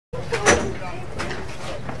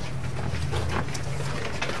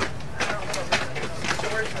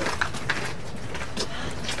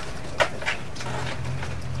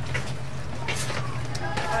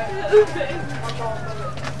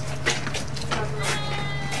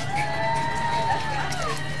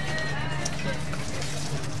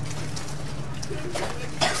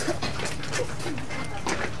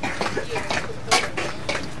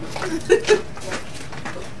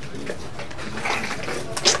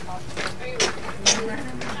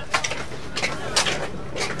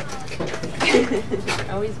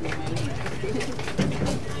Always me.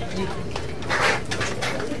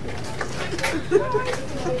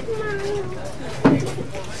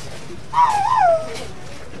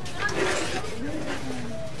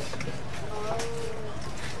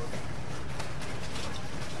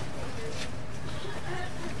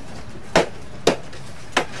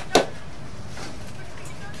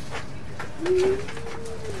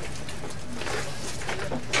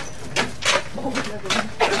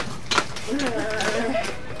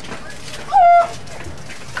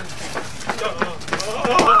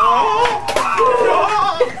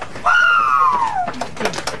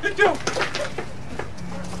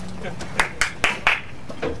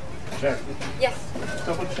 Yes.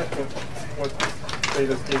 Double check what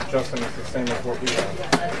Data's gave Justin is the same as what we have.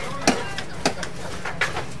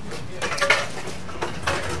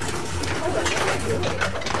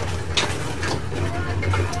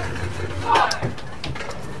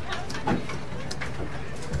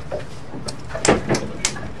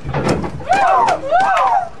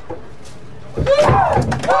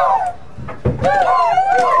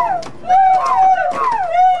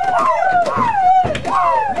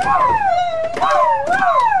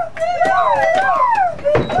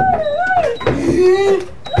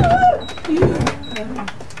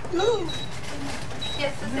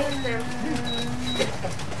 Yes, the same, sir.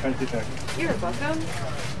 Thank you, Jackie. You're welcome.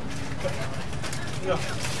 No.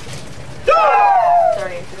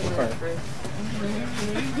 Sorry, I should have went first.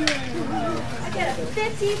 I got a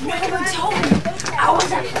 50 point. I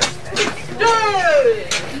was at first.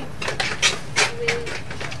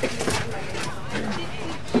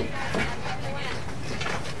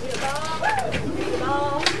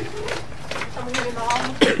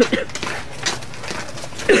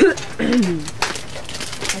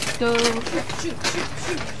 Let's go. Shoot.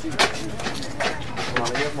 Come on,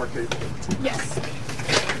 you have more tape. Yes.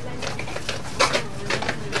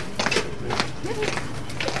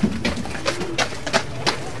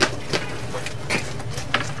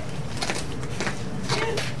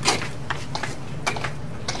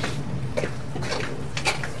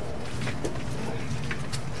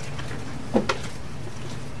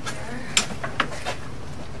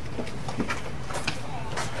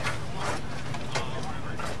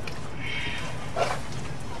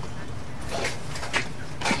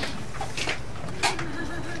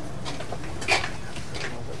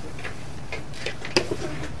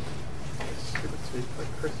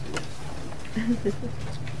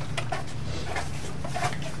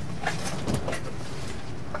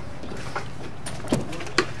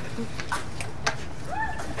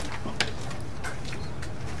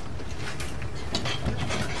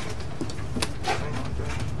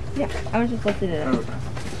 Yeah, I was just lifting it up. Okay.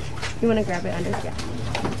 You want to grab it under? Yeah.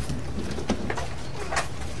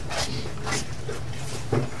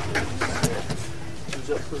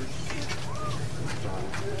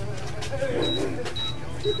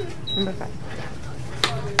 Number 5.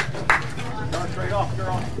 Start straight off,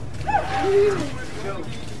 girl.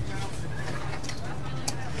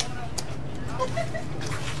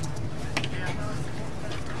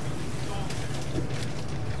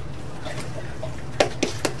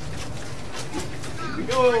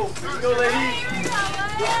 Go. Here we go, ladies.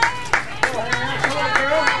 Come on,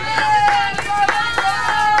 girl.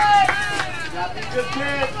 Gotta be good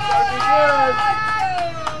kids. Gotta be good.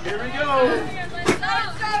 Here we go.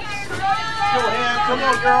 Go, Ham. Come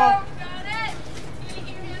on, girl.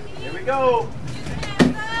 Here we go.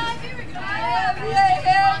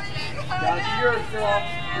 Gotta be yours, girl.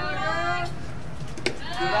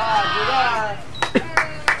 Good eye.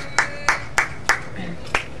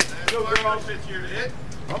 Go, girl.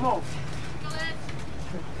 Come on.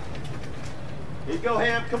 Here you go,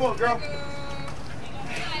 Ham. Come on, girl.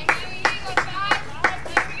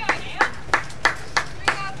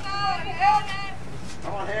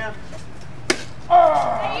 Come on, Ham. All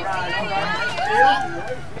right.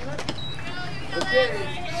 Okay.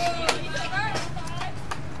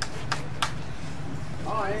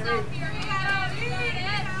 Come on, Amy.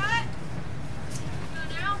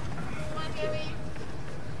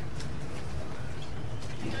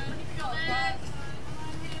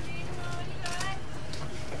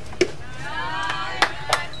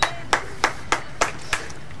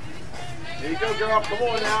 go, girl. Come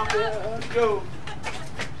on now. Let's go.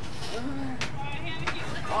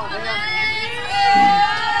 Come on, man.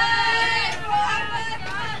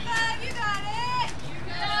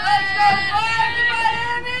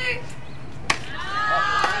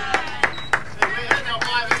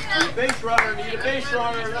 Base runner, need a base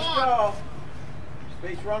runner, let's go.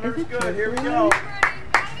 Base runner is good, here we go.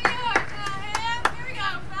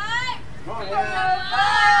 Come on, Ham.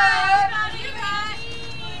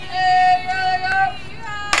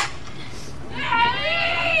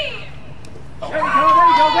 There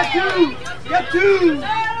you go, get two. Get two.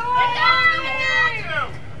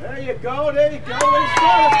 There you go, there you go. Let's go,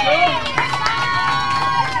 let's go.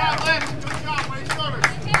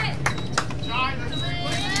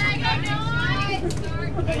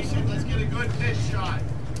 Let's get a good pitch shot.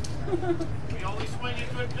 We only swing at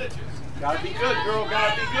good pitches. Gotta be good, girl.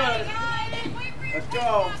 Gotta be good. Let's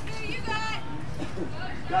go.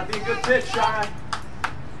 Gotta be a good pitch shot.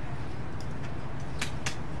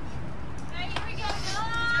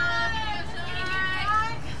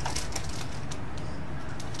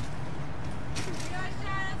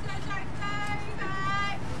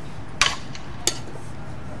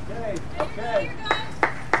 Okay, okay.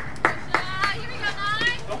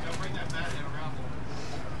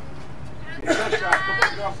 Good shot. Come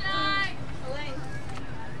on, girl.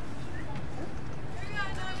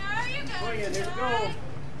 Swing it. Here we go.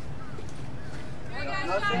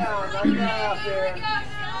 Knock down out there.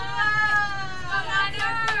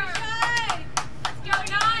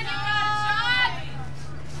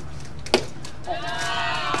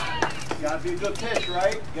 Gotta be a good pitch,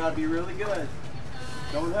 right? Gotta be really good.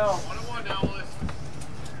 Don't help. 1-1 now, Liz.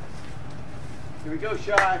 Here we go,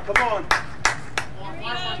 Shy. Come on. Come on,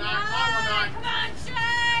 5-1-9. Come on,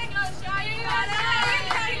 Shay! Go, Shay! You got it!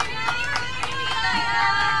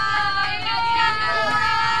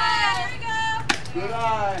 Good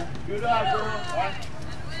eye. Good eye, girl. All right.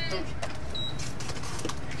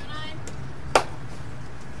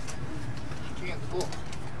 You can't look.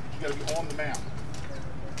 You gotta be on the mound.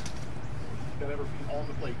 You gotta ever be on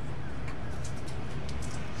the plate.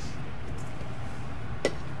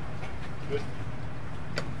 Good.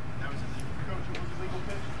 That was illegal. Coach, it was a legal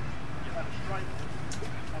pitch. You have a strike.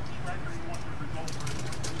 That's a strike, or you want the result for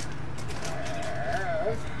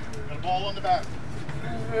it. Got a ball on the bat.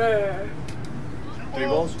 3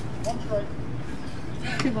 balls? 1 strike.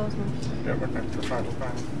 2 balls, 1. Yeah, we're fine.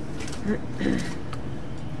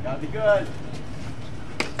 Gotta be good.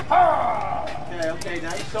 Okay,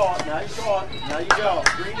 now you saw it, now you go.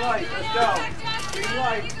 Green light, let's go. Green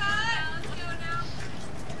light.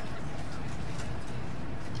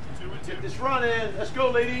 Get this run in. Let's go,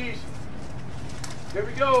 ladies. Here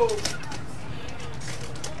we go.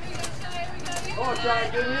 Come on, try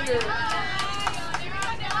it. Good hitter.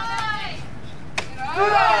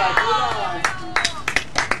 Good eye.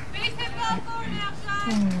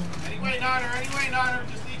 Anyway, Niner.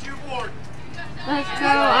 Just need you aboard. Let's go,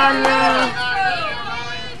 Anya.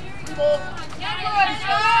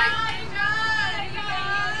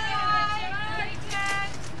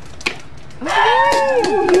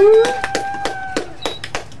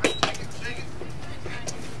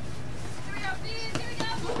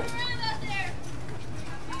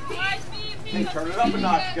 Hey, turn it up a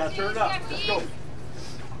notch. You gotta turn it up. Let's go.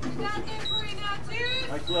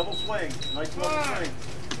 Nice level swing. Nice level swing.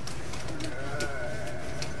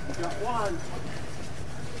 You got one.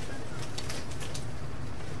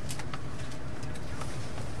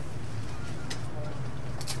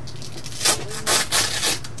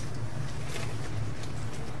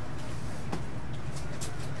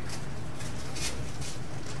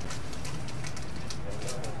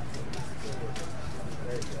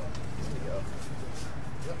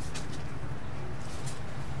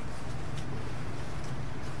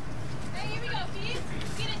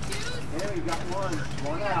 You got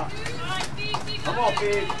one out. Come on,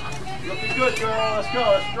 Pete. Looking good, girl. Let's go.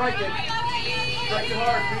 Let's strike it. Strike it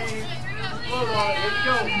hard, Pete. Float on it. Here we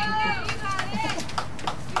go.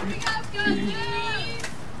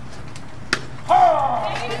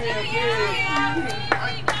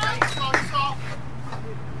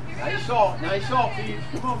 Nice salt, Pete.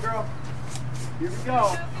 Come on, girl. Here we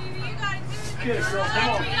go. Get it, girl. Come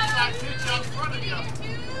on.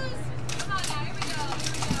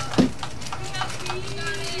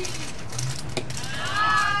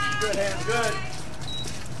 Good, hands, good.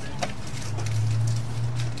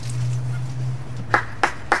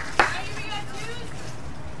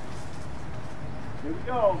 Here we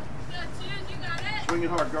go. Swing it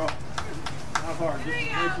hard, girl. Not hard,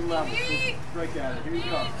 just nice and level. Strike at it. Here we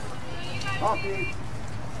go. Off, Pete.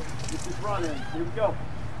 Get this run in. Here we go.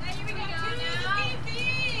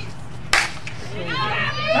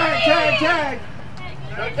 Tag, tag, tag.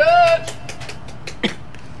 Good catch.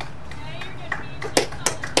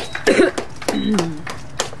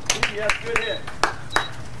 Yes, good hit.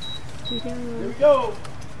 Here we Here go.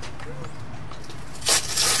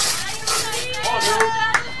 On, Hoop.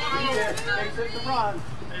 Takes it to run.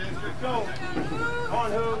 Let's go.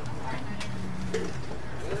 On, Hoop.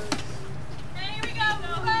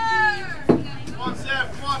 Come on, Sam.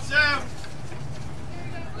 Come on, Sam.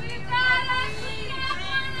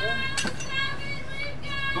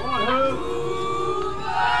 Come on, Hoop.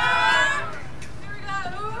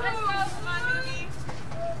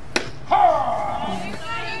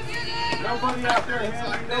 Nobody out there,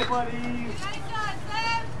 Henry. Nobody.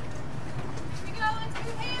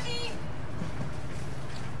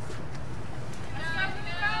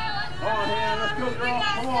 Come on, Hannah. Let's go, girl.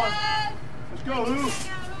 Come on. Let's go, Hoop.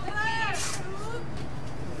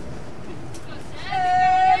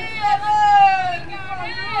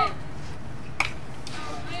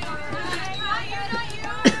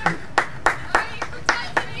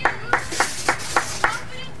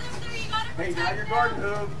 Hey, now you're guarding,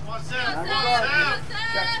 Hoop. Come on, Sam. Now Come you're on, guarding. Sam.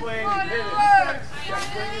 Check swing and hit it. Check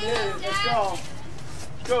swing and hit it. Let's go.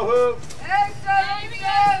 Let's go, Hoop. Let's see,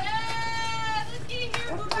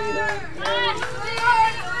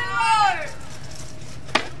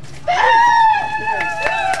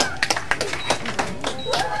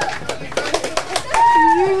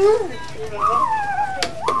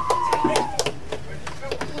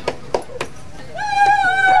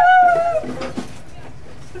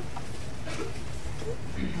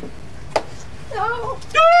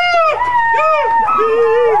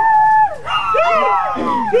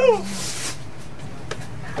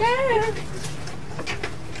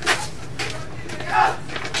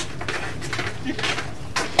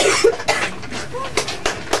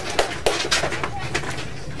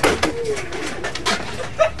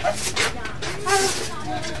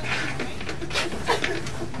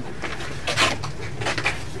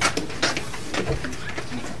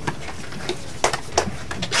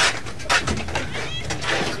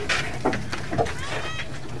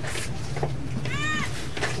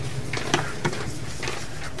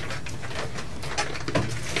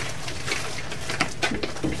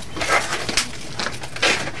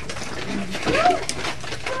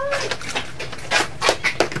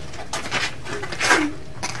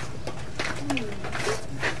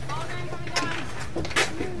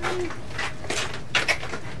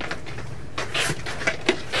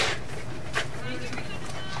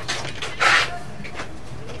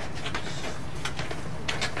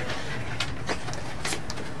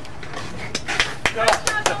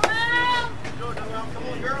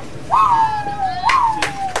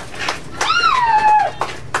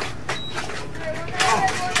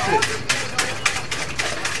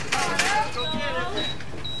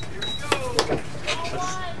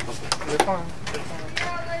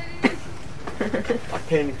 I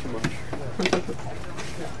panic too much.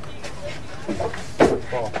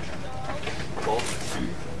 Ball. Ball.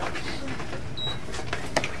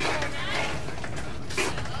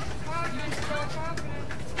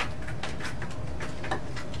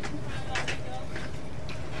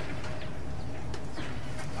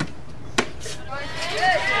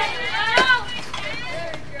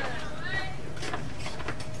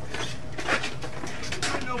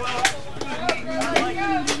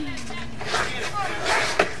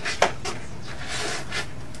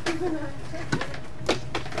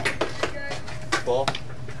 Ball.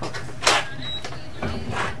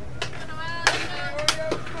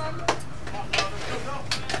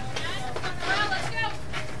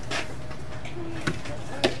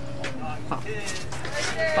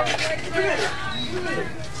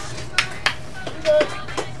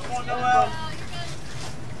 Come on, Noel.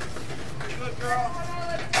 Good girl.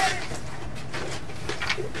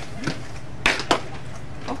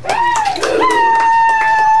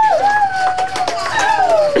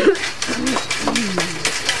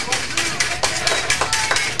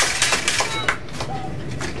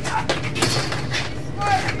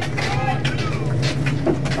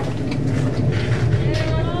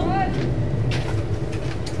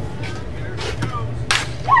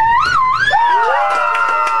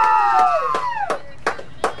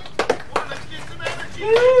 Let's get some energy.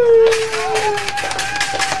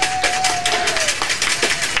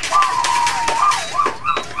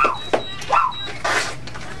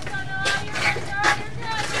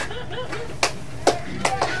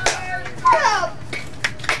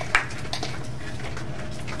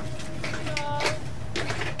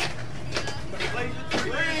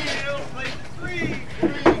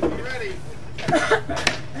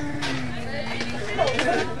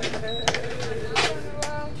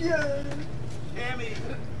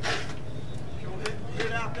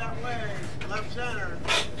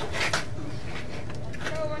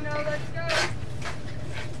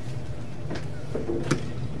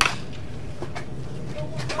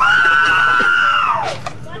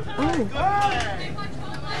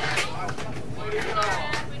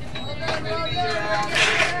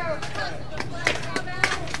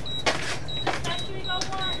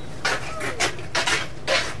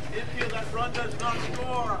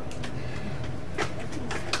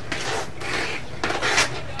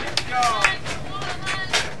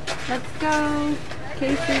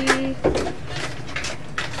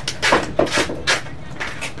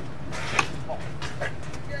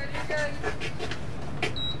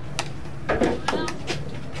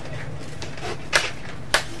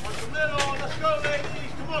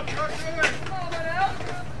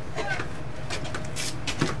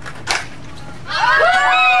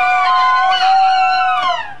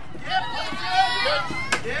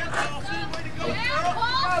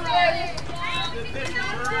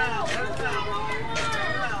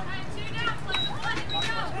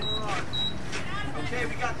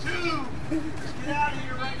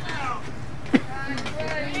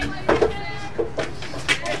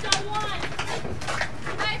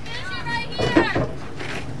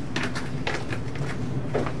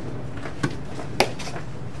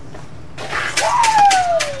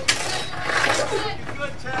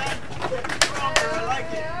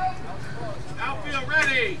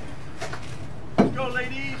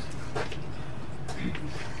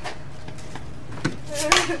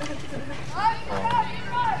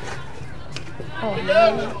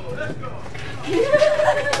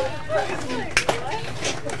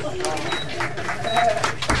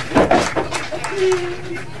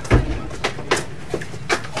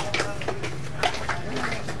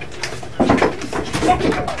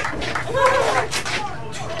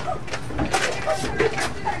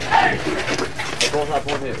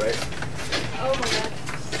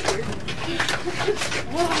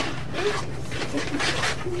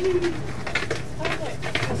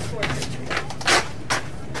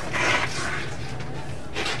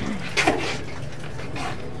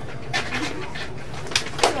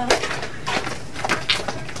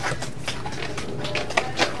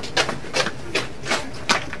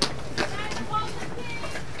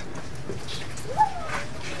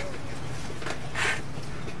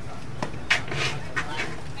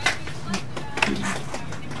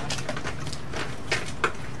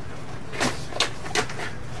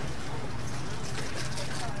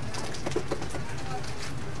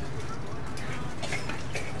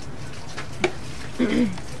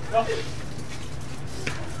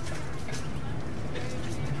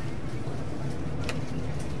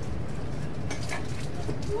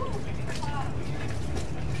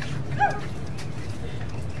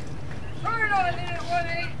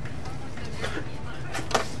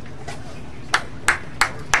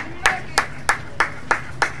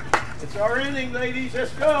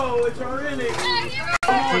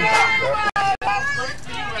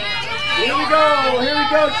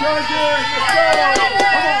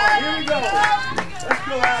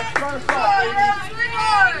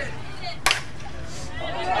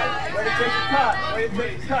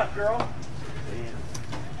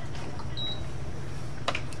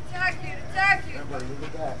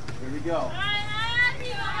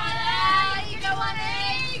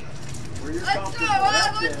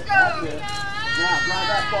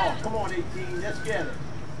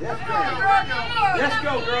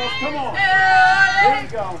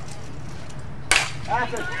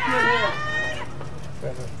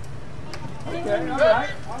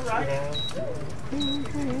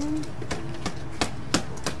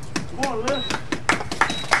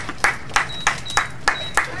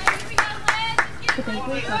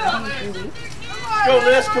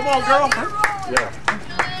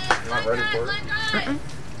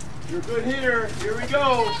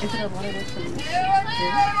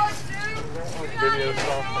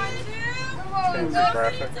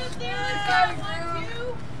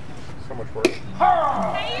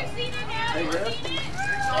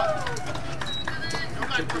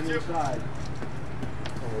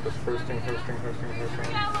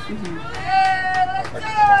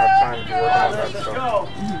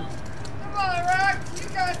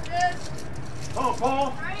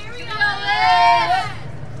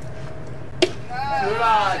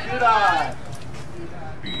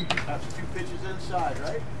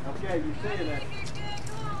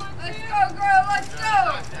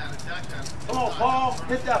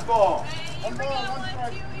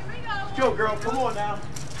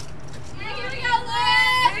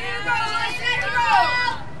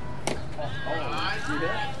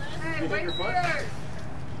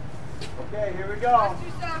 Okay, here we go.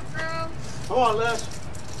 Come on, Liz.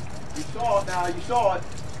 You saw it now. You saw it.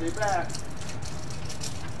 Stay back.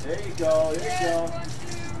 There you go. There you go.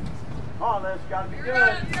 Come on, Liz. Got to be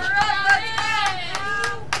good.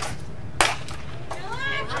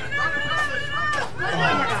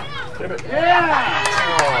 Yeah!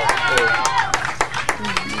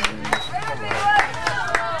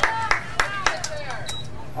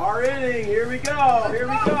 Our inning. Here we go. Here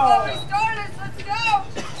we go. Let's go.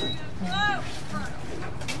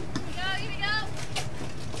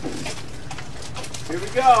 Here we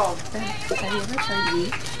go. Have you ever played Wii?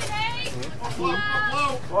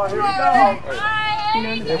 Well, here we go. You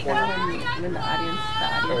know in the background when the audience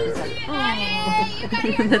is like, oh.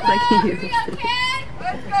 That's like you.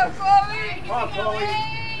 Let's go, Chloe. Come on, Chloe.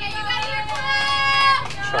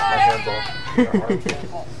 Shot my hands off.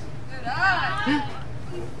 Good eye.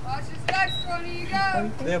 Watch this next one. Here you go.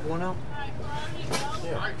 They have one out?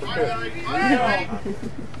 Yeah, we're good.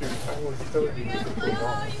 I was telling you to put it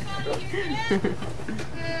on.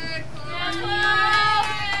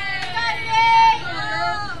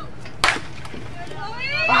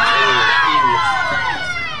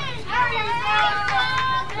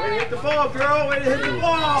 Way to hit the ball, girl. Way to hit the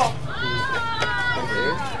ball.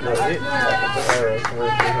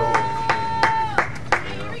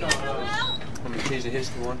 Let me change the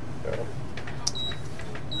history one.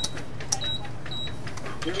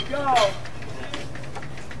 Here we go.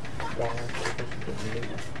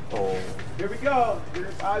 Oh. Here we go.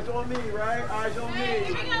 Here's eyes on me, right? Eyes on me.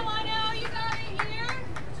 You got one out. You got it here.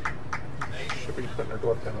 Should be putting her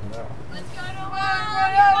glove down now. Let's go to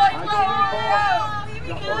Eyes on me, Paul.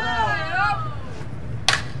 Got one out.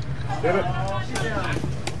 Get it. Oh, she's down.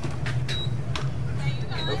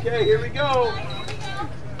 Okay, here we go.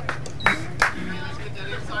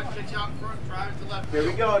 Here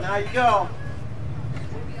we go. Now you go.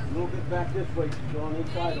 A little bit back this way. She's on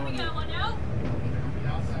inside on you.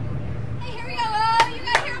 Hey, here we go. Oh, you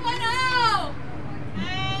got here 1-0.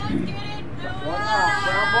 Hey, let's get it. One out.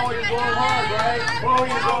 Ground ball, you're going hard, right? Chloe,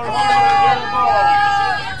 you're going hard on the ground ball.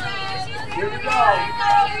 Here we go.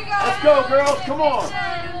 Let's go, girls. Come on.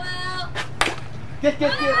 Get.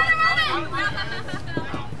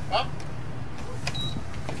 Up.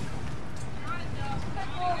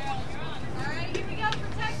 Alright, here we go.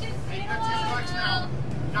 Protect it. Stay low.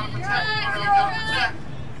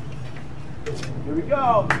 Here we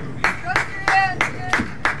go.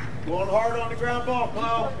 Going hard on the ground ball,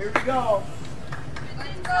 Chloe. Here we go.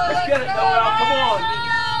 Let's get it, Noel. Come on.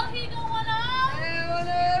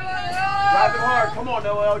 Drive it hard. Come on,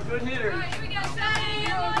 Noel. Good hitter. Here we go.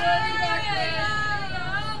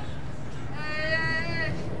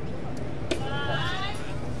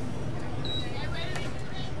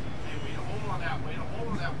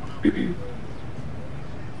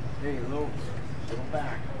 Hey, a little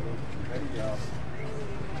back. There you go.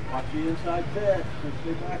 Watch the inside pitch. Just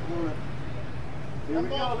stay back on it. Here we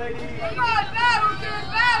go, ladies. Come on, battle, dude,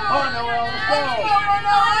 battle. Come on, Noel. Let's go.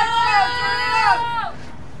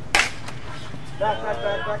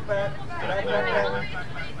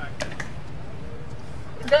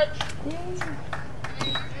 Back.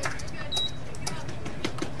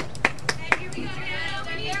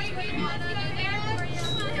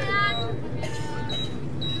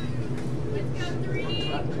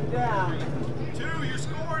 Down. 2, you're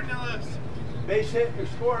scoring, Ellis. Base hit, you're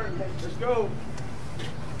scoring. Let's go.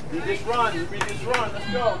 You just run.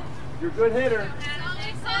 Let's go. You're a good hitter.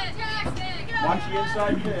 Watch the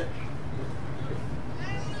inside pitch.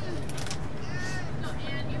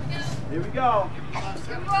 Here we go.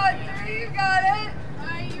 Come on, 3, you got it.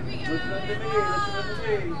 Listen to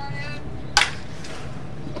me.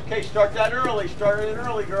 Okay, start that early. Start it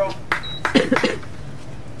early, girl.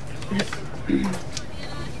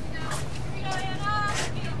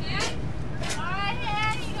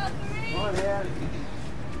 Come on, man.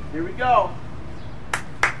 Here we go.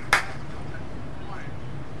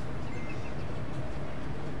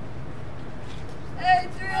 Hey,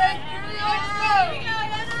 3, let's go.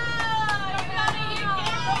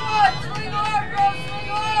 Come on, swing hard, bro, swing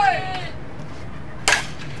hard.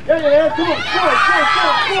 Yeah. Come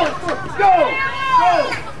on. Go.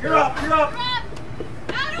 You're up.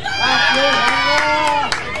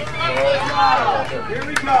 That's it. Here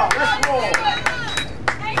we go. Let's roll.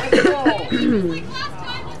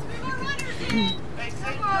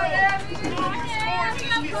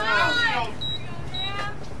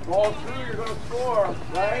 Ball through, you're going to score,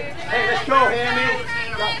 right? Hey, let's go, Hammy.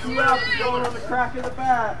 Got 2 outs and going on the crack of the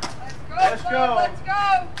bat. Let's go. All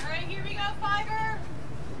right, here we go, Fiver.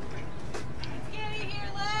 Let's get it here,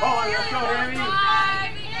 Lex. Oh, let's go, Hammy.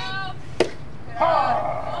 Five, go.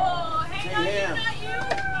 Oh, Hey, Ham.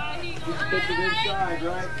 Just pitch it inside,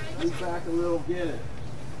 right? Move back a little, get it.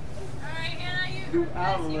 Move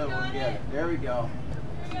out a little and get it. There we go.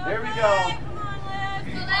 There we go.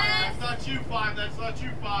 That's not you, 5. That's not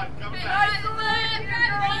you, 5. Coming back. Nice to live. You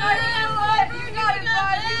got it,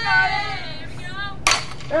 5. You got it.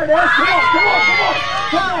 There it is. Come on, come on, come on.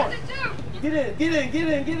 Come on. Get in, get in, get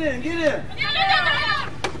in, get in, get in.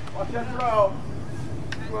 Watch that throw.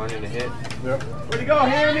 Running to hit. Yep. Where'd he go,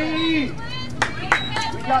 Hammy?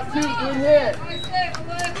 We got 2. Good hit. Nice hit,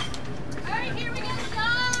 Olivia. Alright, here we go,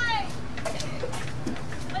 Shy.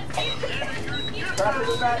 Let's keep it. Back to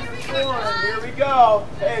the back to the scoring. Here we go.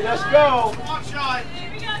 Hey, let's go. Come on, Shy. Here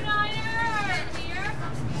we go, Niner. Here.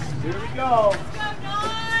 Here we go. Let's go,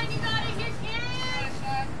 9. You got it here, kid.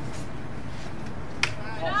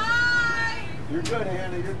 Nine. You're good,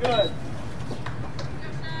 Hannah. You're good.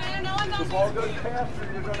 And no one The goes. ball goes past her.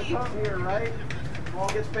 You're going to come here, right? The ball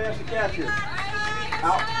gets past the catcher.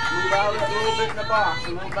 Out. Move out a little bit in the box. A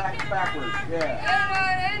little backwards. Yeah.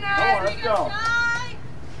 Come on, let's go.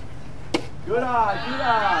 Good eye. Good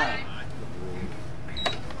eye.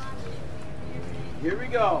 Here we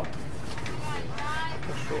go.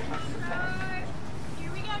 Here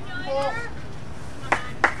we go, Niner.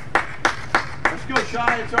 Let's go,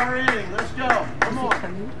 Shy. It's our inning. Let's go. Come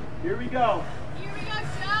on. Here we go. Here we go,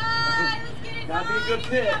 Shy. Let's get it. Gotta be a good going.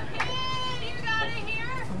 pitch. You got it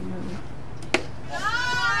here.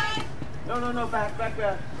 Nine. No, back.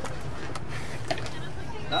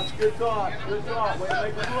 That's a good thought. Good thought. Way to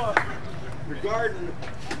make it look. You're guarding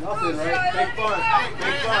nothing, right? Take fun.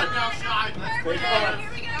 Take fun. Take fun.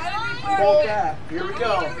 Here we go. Hold that. Here we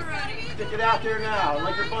go. Stick it out there now.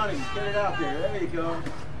 Like your bunny. Get it out there. There you go.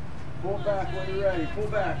 Pull back when you're ready. Pull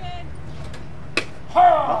back.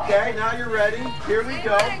 Okay, now you're ready. Here we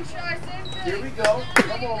go. Here we go.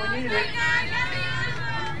 Come on, we need it.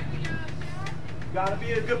 Gotta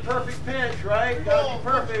be a good perfect pitch, right? Gotta be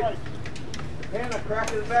perfect. Hannah,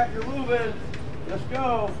 crack it back, you're moving. Let's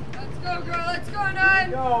go. Let's go, girl. Let's go, Here 9.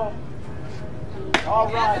 we go. All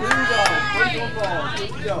right, here we go. Big ball.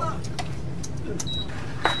 Here we go.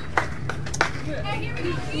 Hey, here we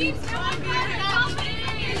go. Keep going, baby.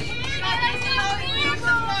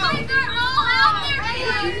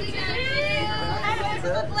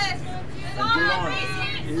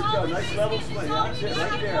 Here we go. Nice level swing. That's it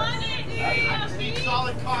right there. I just need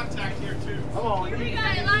solid contact here, too. Come on, we need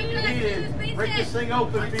it. Break this thing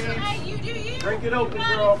open, Beans. Hey, you do you. Break it open,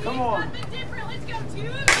 girl. Come on. Something different. Let's go, 2.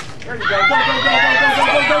 There you go. Go.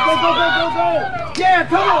 Yeah,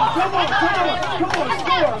 come on.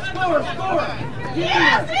 Score. Get in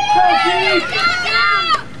there. Go, Beans.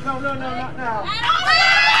 No, not now.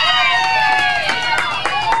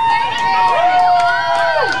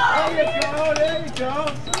 There you go.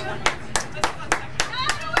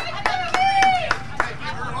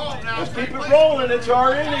 Let's keep it rolling. It's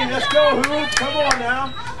our inning. Let's go, Hoop. Come on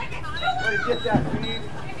now. Let me get that feed.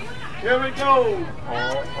 Here we go.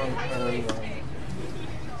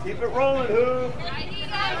 Keep it rolling, Hoop.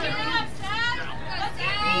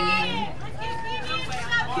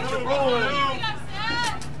 Keep it rolling.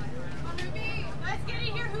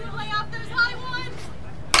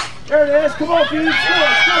 There it is. Come on, Beans. Score.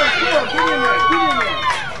 Get in there.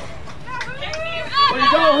 There you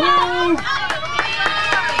go, Hoop.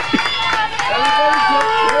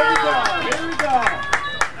 Here we go.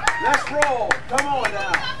 Let's roll. Come on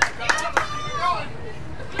now.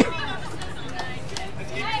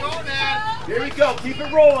 Here we go. Keep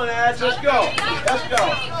it rolling, Ads. Let's go.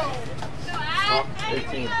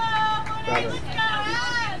 18. Better.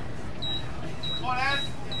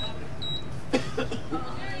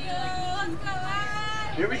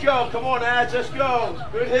 Here we go. Come on, Ads. Let's go.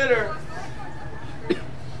 Good hitter.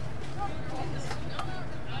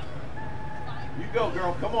 You go,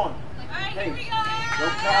 girl. Come on. Hey,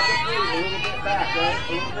 don't tap the foot. A little bit back, right?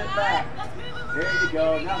 A little bit back. There you go.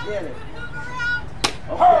 Now get it.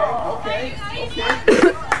 Okay.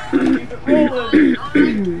 Keep it rolling.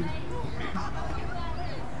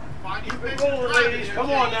 Keep it rolling, ladies. Come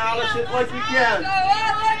on now. Let's hit like we can.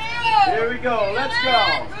 Here we go. Let's go.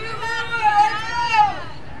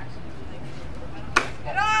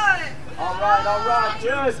 All right.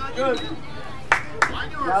 Good.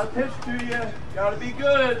 Gotta pitch to you. Gotta be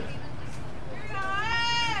good.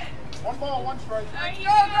 1 ball, 1 strike.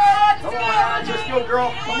 Come on, Ad. Just go,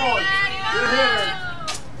 girl. Come on. Good hitter.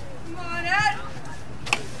 Come on, Ed.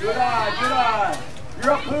 Good eye.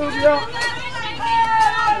 You're up, Hoop. You're up.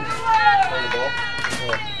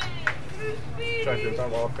 Check your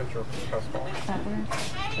time off pitch or press ball.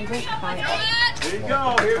 Is it 5? Here you go.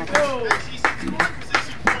 She's in scoring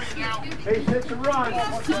position. Hey, hits a run.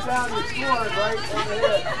 Once you're down, you're scoring right on the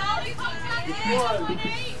head. You're scoring.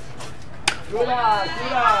 Good eye,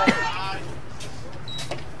 good eye.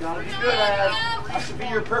 Gotta be good, Ad. Has to be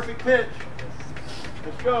your perfect pitch.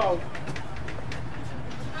 Let's go. All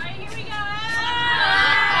right, here we go.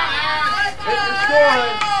 Hit your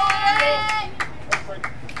scoring.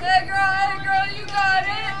 Hey girl, you got it.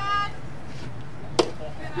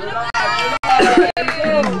 Good eye, good eye. There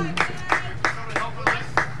you go.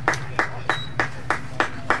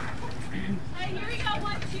 Hey, here we go.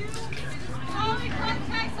 1, 2. All in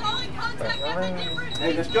contact. That's the difference.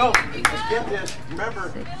 Hey, let's go. Let's get this. Remember,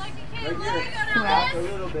 right here. Stop a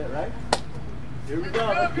little bit, right? Here we go.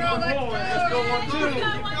 Let's keep on rolling. Let's go 1,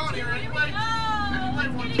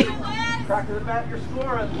 2. Crack to the bat, you're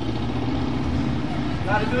scoring.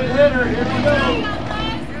 Got a good hitter. Here we go.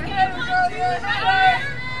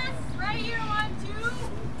 Right here, 1, 2.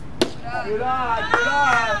 Good eye, good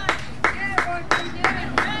eye.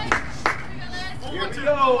 Here we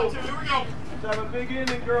go. Let's have a big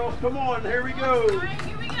inning, girls. Come on. Here we go. All right,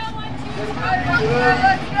 here we go. 1, 2.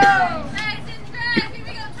 Let's go.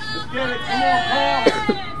 Let's get it. Come on, Paul.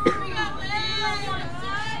 Here we go.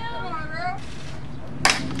 Come on, girl.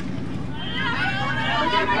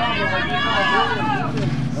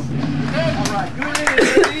 All right, good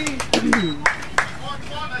inning, baby.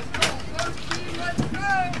 Let's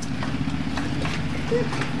go.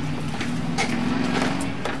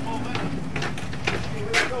 Here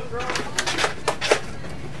we go, girls.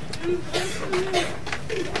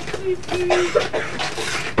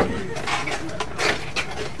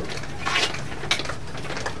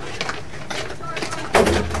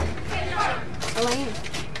 Elaine,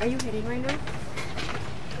 are you hitting right now?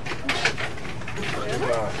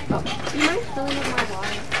 Oh, do you mind filling up my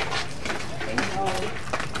water? Thank you.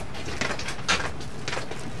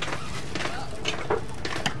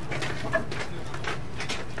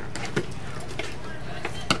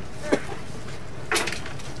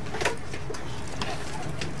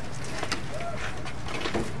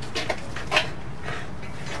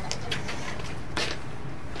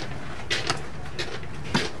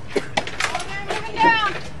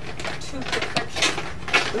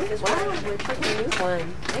 Wow, we're taking a new one.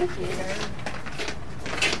 Thank you.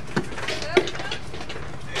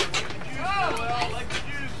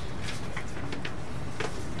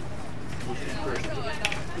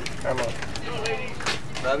 Come on.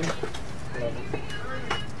 Ready?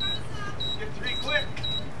 Get 3 quick.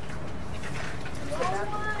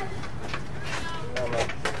 Come on.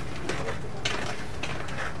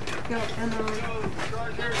 Go, Emma.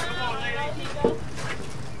 Chargers, come on, lady.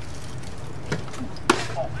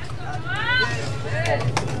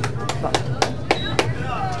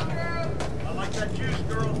 I like that juice,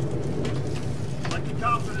 girl. I like your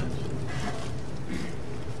confidence.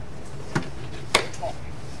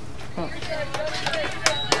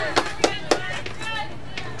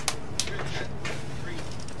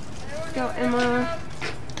 Go, Emma.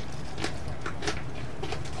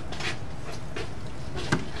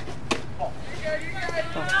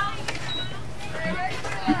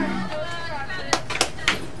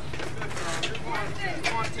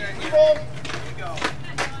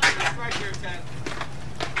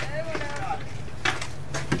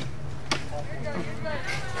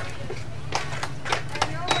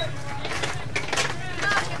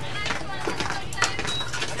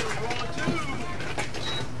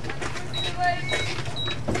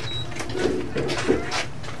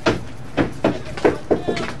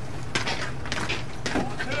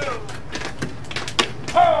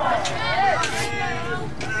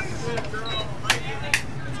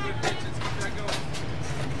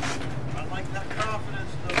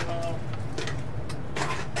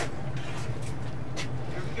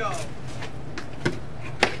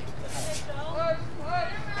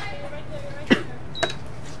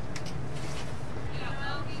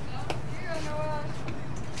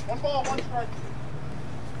 One ball, one strike.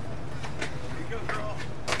 Here you go, girl.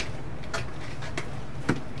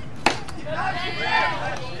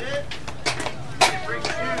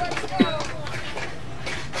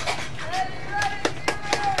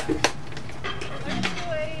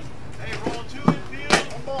 Hey, roll 2 infield.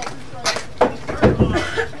 One ball, 2 strikes.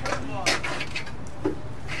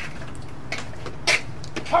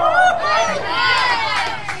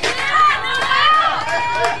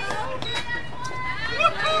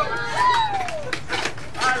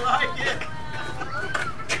 I like it.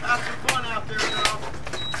 Have some fun out there, girl.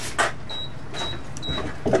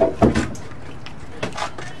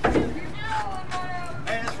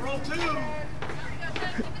 Hey, let's roll 2.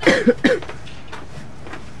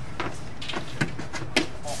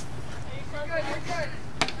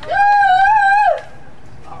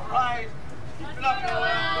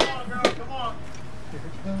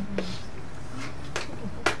 Justin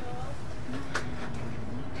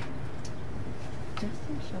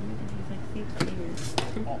showed me that he's like 6 years.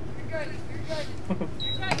 You're good. You're good.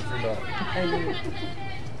 You're not. I know. Hey,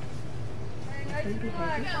 nice and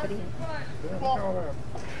flat. Nice and flat. Yeah, look at all that.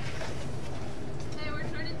 Hey, we're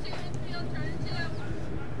turning two infield, turning two.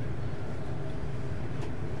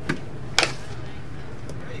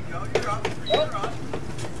 There you go. You're up. You're up.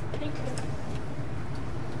 Thank you.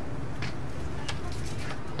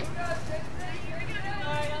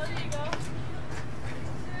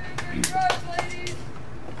 Good drive, ladies.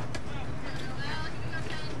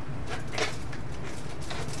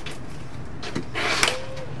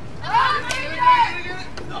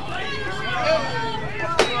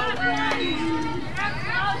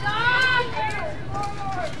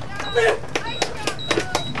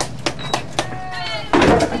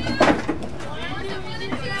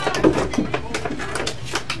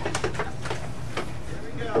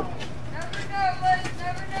 Never know, ladies,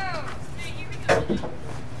 never know.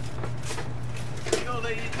 Here you go,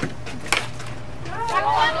 ladies.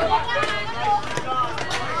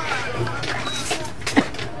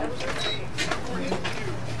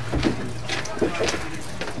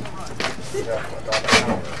 Yeah, about an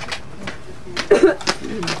hour.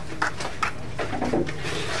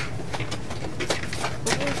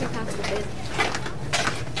 Hopefully we can pass the bid.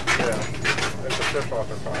 Yeah, it's a fish off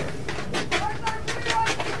their fire.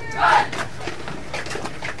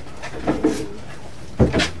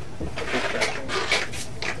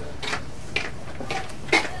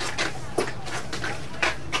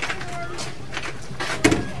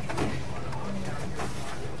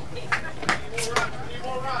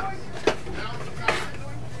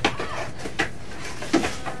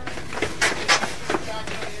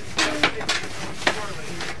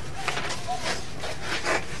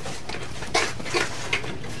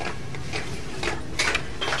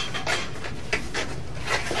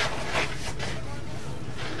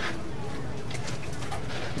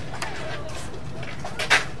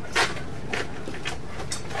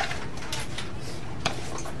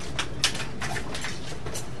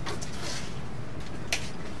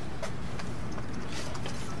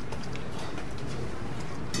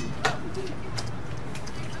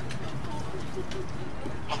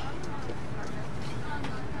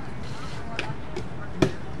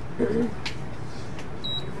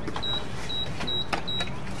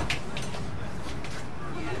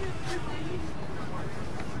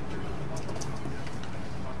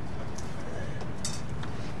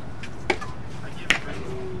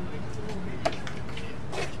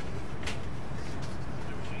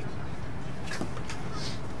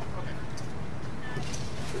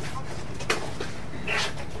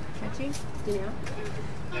 Catching? Danielle?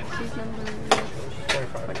 She's number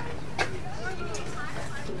 25.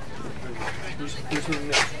 Who's in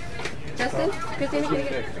next? Justin? Christina, can you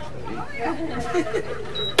get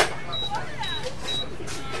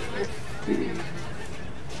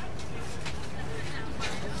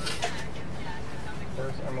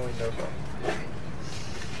Where's Emily Dopa?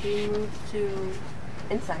 He moved to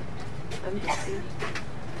inside. I'm guessing.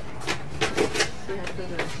 She has to go.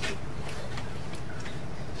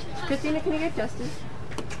 Christina, can you get Justin?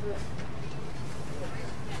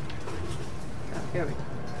 Oh, here we go.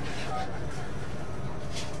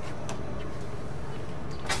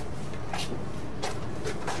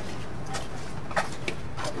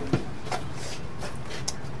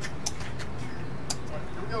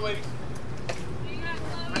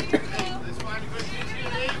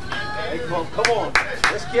 Hey, come on.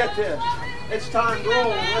 Let's get this. It's time to roll.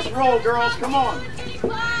 Let's roll, girls. Come on.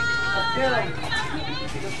 Let's get them.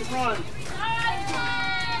 Just run.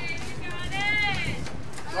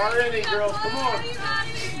 Start inning, girls. Come on.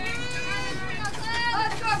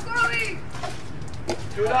 Let's go, Chloe.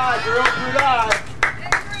 Good eye, girls. Good eye.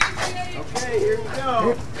 Okay, here we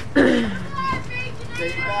go.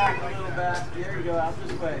 Take it back a little bit. There you go. Out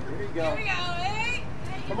this way. There you go.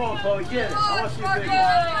 Come on, Chloe. Get it. I want to see a big one.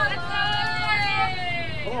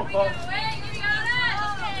 Come on, Chloe.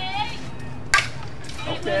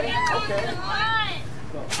 Okay. Okay.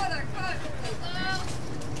 Go. Cut.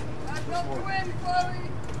 Let's go to win, Chloe.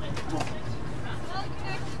 Come on.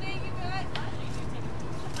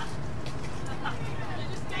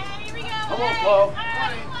 Come on, Chloe.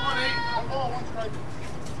 Hey,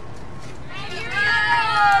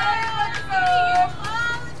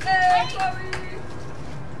 Chloe.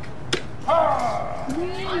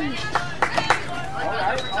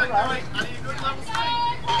 All right.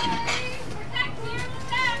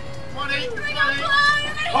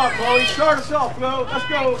 Come on, Chloe. Start us off, Chloe. Let's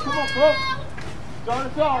go. Come on, Chloe. Start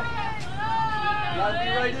us off. Gotta be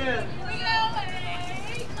right in.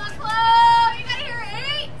 Chloe. You gotta hear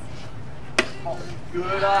 8.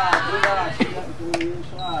 Good eye, good eye. She got to go to the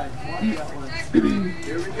inside. Watch that one.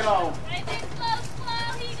 Here we go. Nice and close,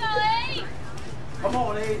 Chloe. Here you go, 8. Come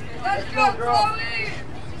on, 8. Let's Let's go, go, girl. Chloe.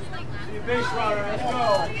 See your base runner. Let's go.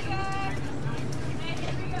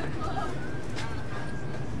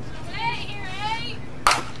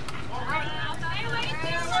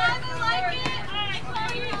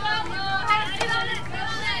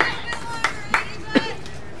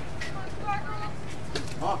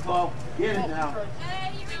 Come on, Chloe. Get it now.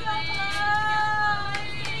 Hey, here we go,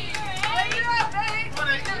 Come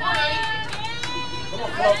on, Chloe. Come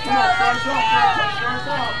on. Start us off, girl. Start us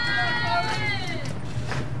off.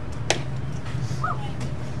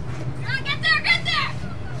 Get there, get there!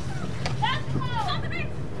 That's close.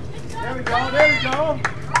 There we go. There we go.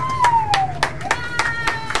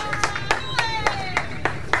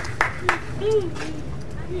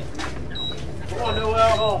 Come on,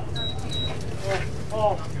 Noel.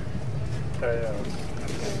 Oh. Okay,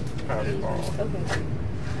 pass ball. Okay.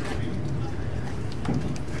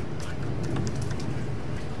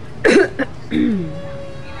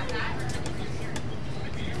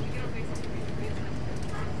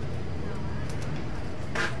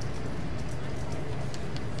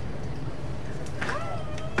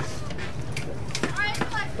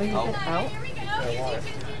 Wait, you said out? Yeah, why?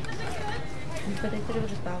 But they said it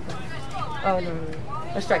was a foul ball. Oh, no.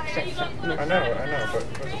 A strike. No. I know, but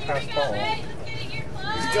it was a pass ball.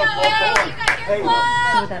 Let's go, Chloe. Come on. Hey, So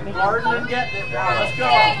would that make harder it? than getting it now. Let's go.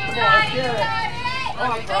 Come on, let's get it.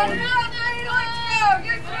 Come on, Chloe.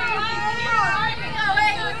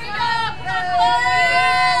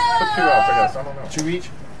 Put 2 outs, I guess. I don't know. 2 each?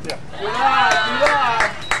 Yeah. Good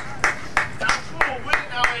eye.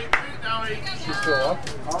 She's still up?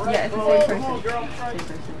 All right, Yeah, it's the Chloe. same Come on, person. girl. Same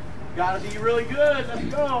person. Gotta be really good. Let's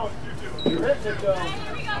go. You're hitting it, though.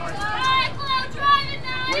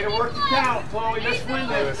 Way to work the count, Chloe. Let's win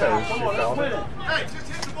this now. Come on, let's win it. Hey, just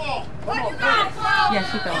hit the ball. Come on, win it. Yeah,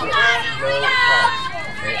 she felt it.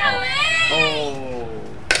 Oh.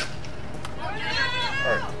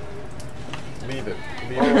 Alright. Leave it.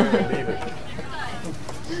 Leave it.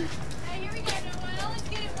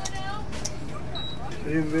 I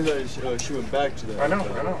didn't realize she went back to that. I know.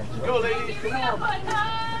 Let's go, ladies. Come on.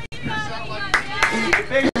 You're the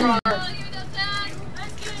base runner. Let's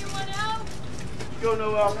go,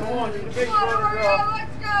 Noel. Come on. You're the base runner, girl.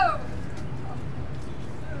 Let's go.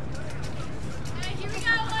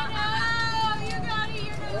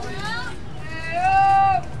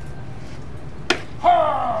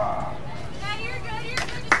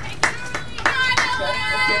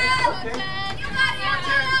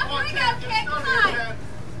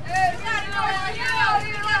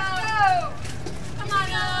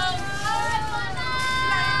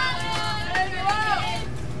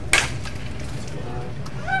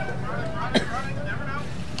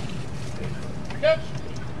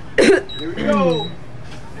 Here we go.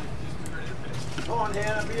 Come on,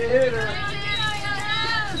 Hannah. Be a hitter.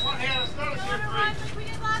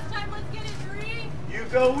 You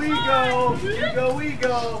go, we go. You go, we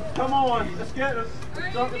go. Come on. Let's get it.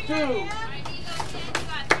 Start with 2.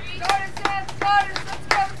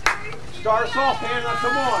 Start us off, Hannah.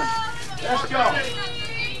 Come on. Let's go.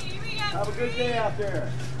 Have a good day out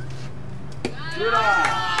there. Good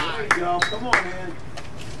eye. There you go. Come on, man.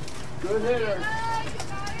 Good hitter.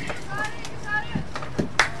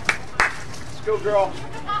 Let's go, girl.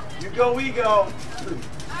 You go, we go.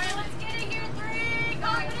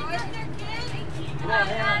 Come on,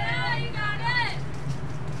 Hannah.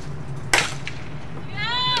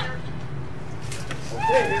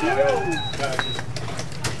 Okay, here we go.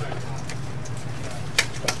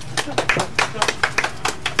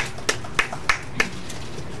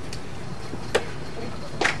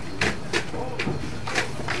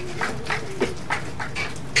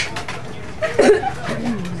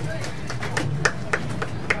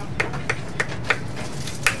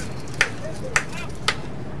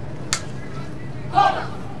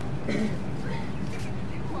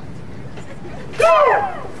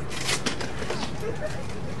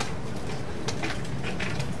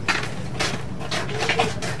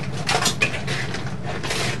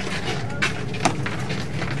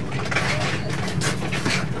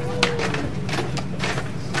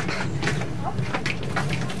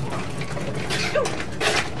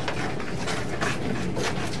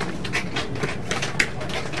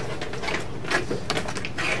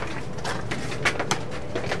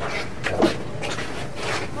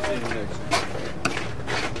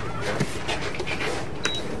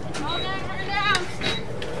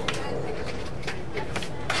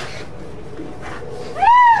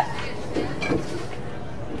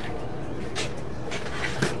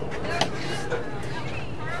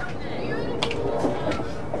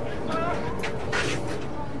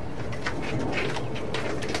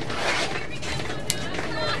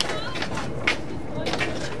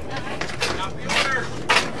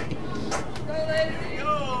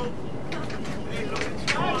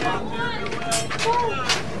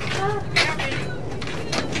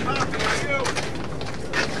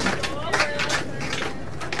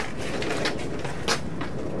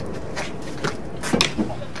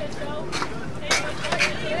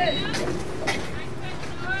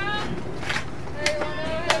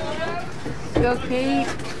 Kate.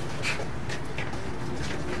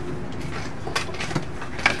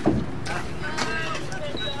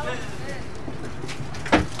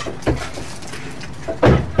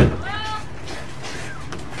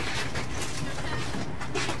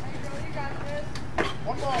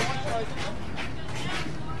 One ball, one strike.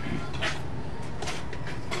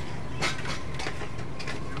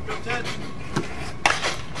 Go, Ted.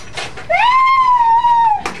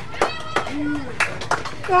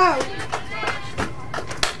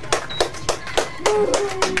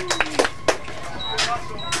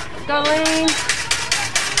 Go, Lane.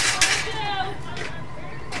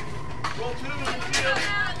 Roll two in the field.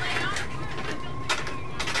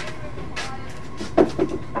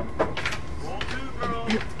 Roll two, girl.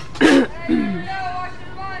 Watch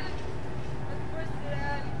your line. Let's push it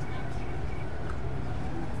out.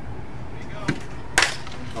 There you go.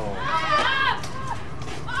 Oh.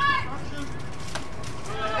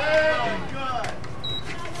 Hey, good.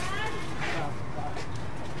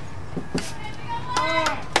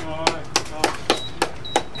 All right.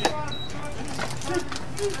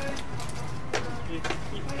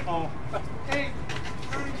 Oh. Hey,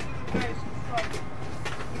 turning to the base.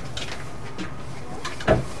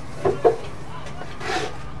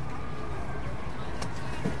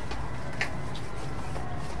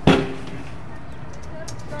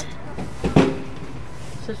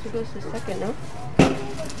 So she goes to second, no?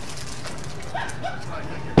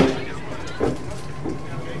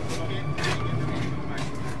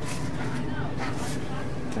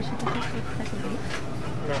 Or she goes to second base?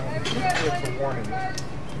 No, it's a warning.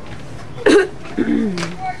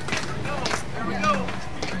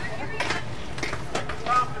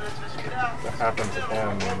 That happens again,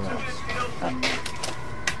 and it's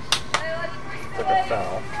like a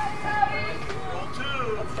foul.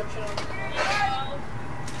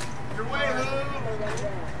 Your way, Lou.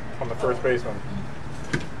 On the first baseman.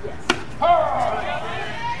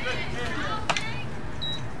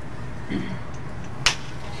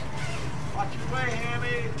 Watch your way,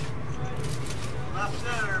 Hammy. Left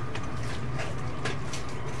center.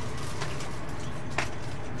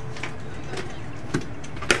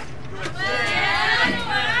 Good.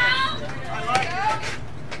 I like it.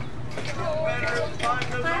 Get better as time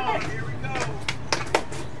goes on. Here we go.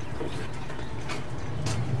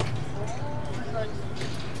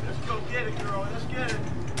 Let's go get it, girl. Let's get it.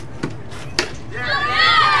 There it is.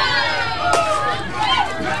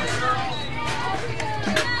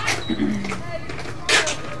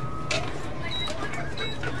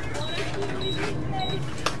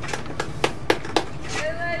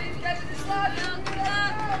 Hey, ladies, get to the slot.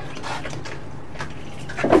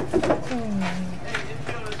 Hey,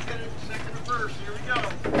 infield, let's get it second to first. Here we go.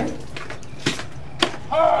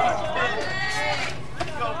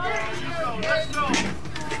 Let's go, girl. You go. Let's go.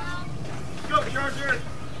 Let's go, Charger.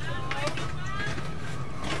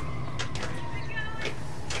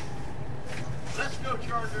 Let's go,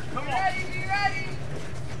 Chargers. Come on. Ready, be ready.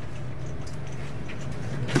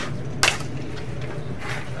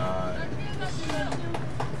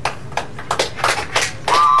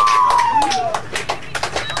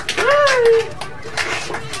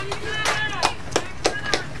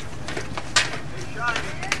 Hey,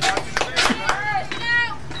 Shiny. Watch your face, man.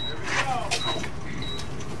 Here we go.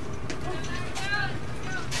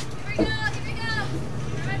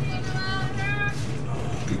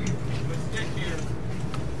 Good stick here.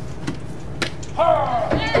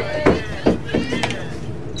 Good hit.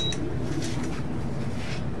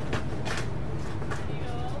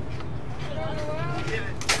 Get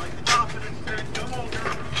it. Like the confidence, Ted. Come on,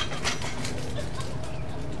 girl.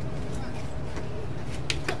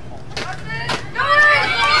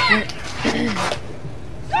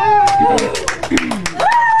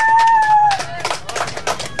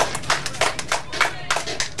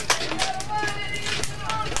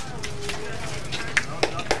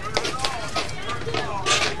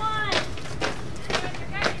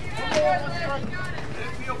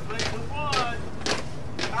 Infield plays with one.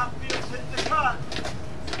 Outfield's hitting the cut.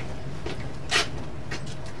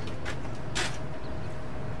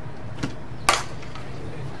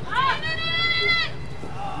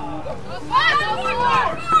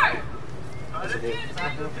 Cut it.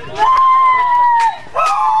 Back to the pitch.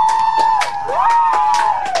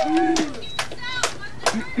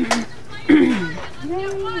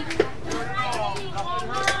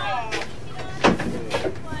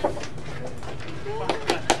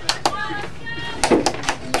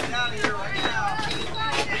 Down here right now.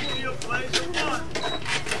 Infield plays with one.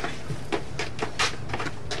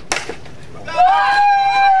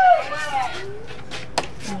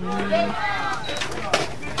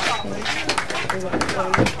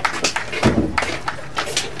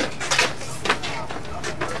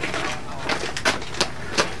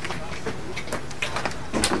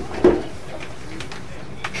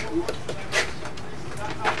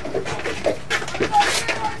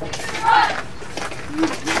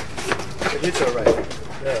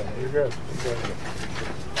 You're good. You're good.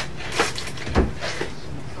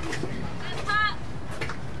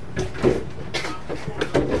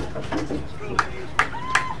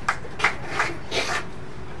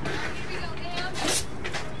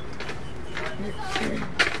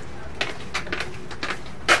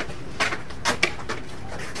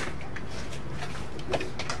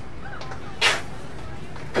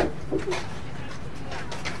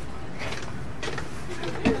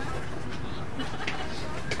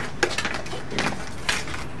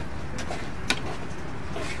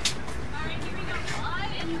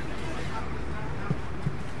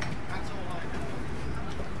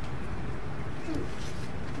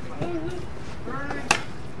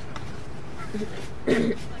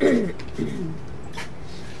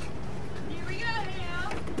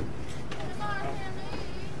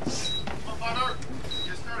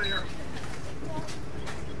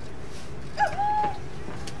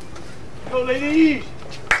 Go, ladies.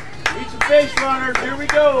 Need some base runners. Here we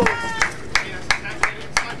go.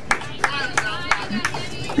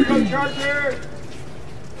 Go, Charger.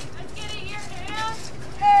 Let's get it here, Ham.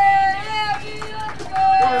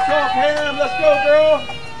 Let's go, Ham. Let's go, girl.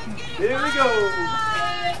 Here we go.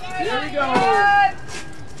 Here we go. All right,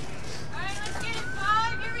 let's get it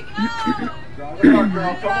 5. Here we go. Drive it hard,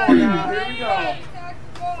 girl. Come on now. Here we go.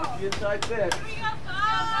 Up the inside fit. Here we go, 5.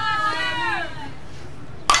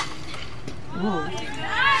 Whoa.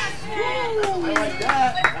 I like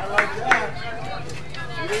that. I like that.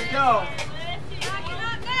 Here we go. Knock it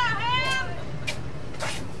up now, Ham.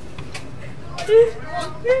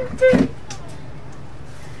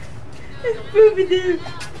 It's Booby Doo.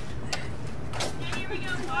 Here we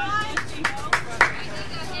go, 5.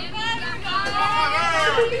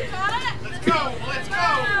 Let's go. Let's go.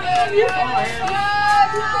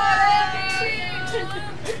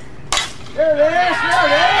 There it is. There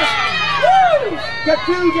it is. Woo! Get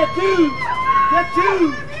two. Get two. Get two.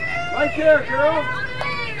 Right there, girl.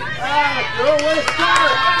 Ah, girl, way to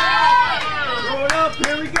start. Throw it up.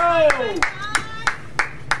 Here we go.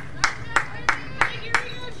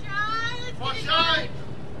 Come on, Shy.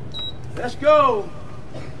 Let's go.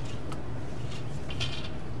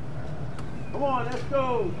 Come on, let's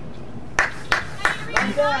go.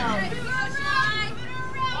 Lay down. Come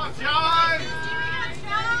on, Shy.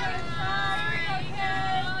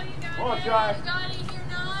 Come on, Shy.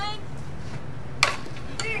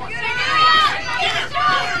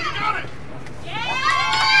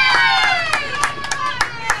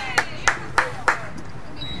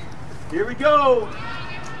 Here we go.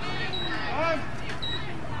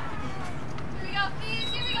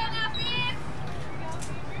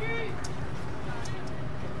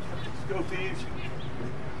 Let's go, Thieves.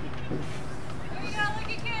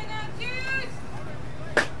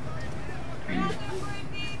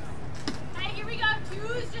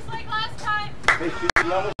 Just like last time. Hey, shoot,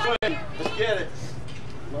 level swing. Let's get it.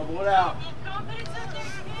 Level it out. Confidence up there,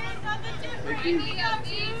 hands up the tip. Hey, Here we Thieves. go,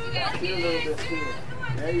 Thieves. You got Do a little bit to it.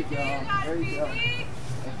 There you go. There you go.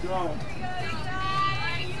 Let's go.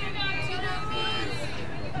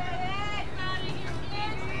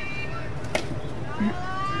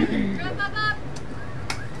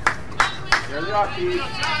 There you are, Thieves.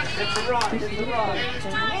 Hit the rock. Hit the rock. There's 2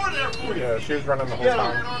 more there for you. Yeah, she was running the whole Get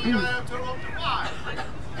time. You're going to have total up to 5.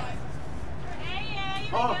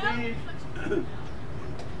 Oh, Thieves.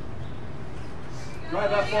 Drive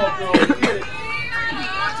that ball, girl. Get it.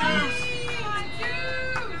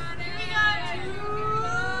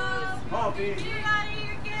 Come on, Thieves.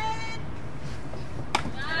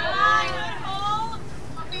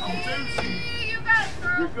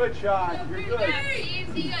 You're good, Shy. You're good.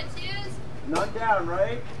 None down,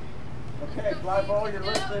 right? Okay, fly ball, you're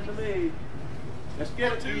listening to me. Let's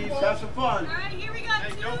get it, Thieves. Have some fun. Alright, here we go. Hey,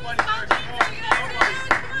 Twos. nobody Come on, there. Twos. Here we go. Twos.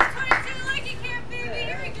 Come on, 22 like you can, baby.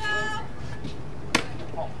 Here we go.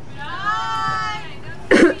 Nice.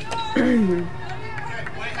 Okay,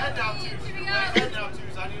 way ahead now, Twos. Way ahead now,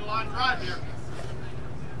 Twos. I need a line drive here.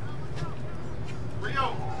 Rio.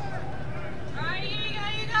 Alright, here you go.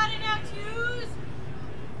 You got it now, Twos.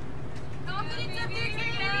 Confidence up there,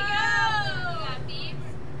 Karen. Here we go.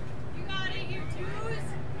 You got it here, Twos.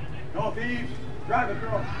 Go, Thieves. Drive it,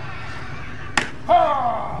 girl. Ha!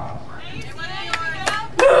 There you go.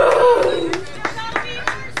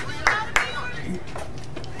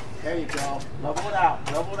 There you go. Level it out.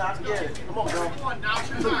 Level it out and get it. Come on, girl. Come on, now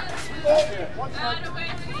 2 times. That's it. One time.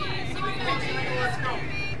 Let's go.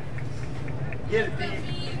 Get it,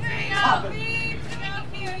 Thieves. Pop it. it.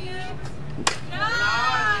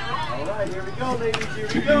 All right, here we go, ladies. Here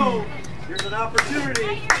we go. Here's an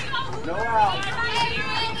opportunity. No out.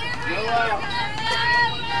 No out.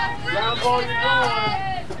 Ground ball, you're going.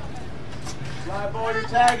 Live ball, you're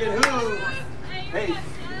tagging who? Hey,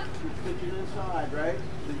 put you inside, right?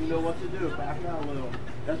 So you know what to do. Back out a little.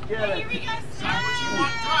 Let's get it. Decide what you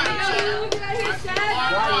want. Drive it, Chad.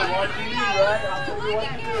 Drive it, what you need, right? I'll tell you what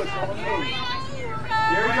to do. It's on me.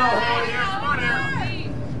 Here we go. Come on here. Come on here.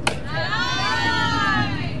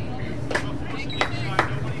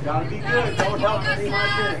 Gotta be good. Don't help any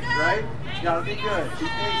high finish, right? Gotta be good. Be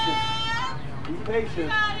patient. Be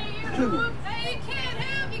patient. Hey, you can't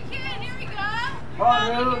have, you can't. Here we go. Come on,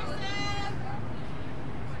 Hoo.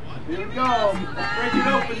 Here we go. Let's break it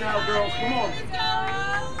open now, girls. Come on. Let's go.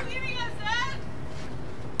 Here we go, Seth.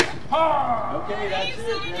 Okay, that's it.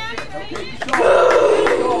 That's it. Okay, you saw it.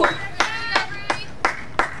 You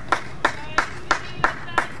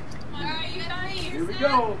saw it. Here we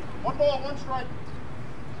go. One ball, one strike.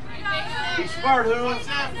 Be smart, Hoo. One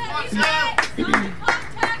Sam. One Sam. Contact. Here we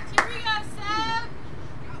go, Seth.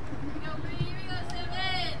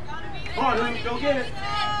 Come on, Hoo. Go get it. You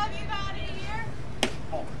got it here.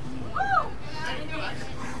 Woo!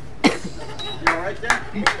 You all right there?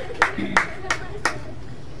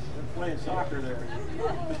 They're playing soccer there.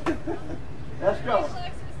 Let's go. All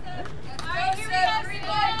right, here we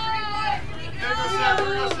go, There you go, Sam. There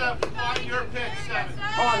you go, Sam. Find your pick, 7.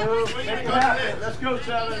 Come on, Hoo. Make it happen. Let's go,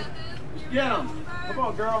 7. Let's get them. Come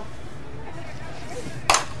on, girl.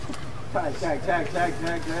 Tag, tag, tag, tag,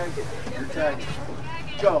 tag, tag. You're tagging.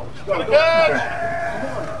 Go. Go. Go. Come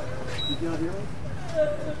on. Did you not hear me?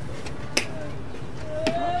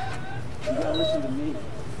 You gotta listen to me.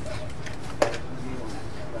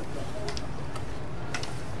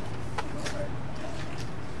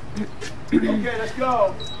 Okay, let's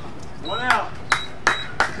go. One out.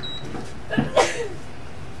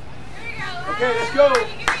 Okay, let's go.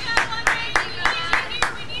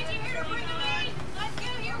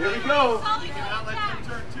 Here we go.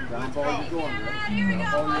 Down ball, you're going, right? Here we go.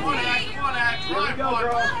 Come on, Act. Come on, Act. Here we go, Go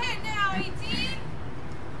girl. ahead now, 18.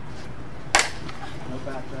 No,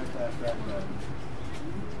 back.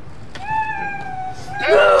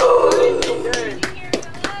 Okay.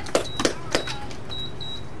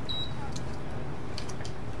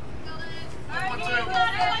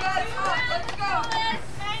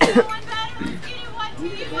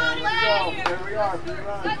 There we are. Get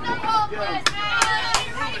 'em.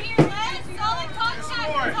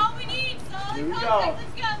 Here we go.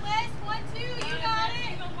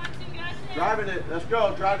 Driving it. Let's go.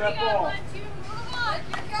 Drive that ball.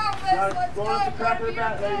 Go up the crack of the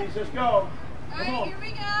bat, ladies. Let's go. Come on. Here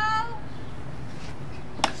we go.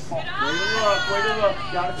 Way to look.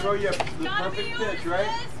 Gotta throw you the perfect pitch,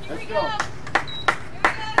 right? Let's go.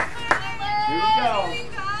 Here we go.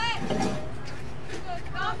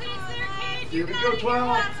 Here we go,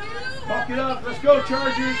 12. Talk it up. Let's go,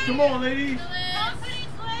 Chargers. Come on, ladies.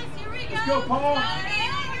 Let's go, Paul.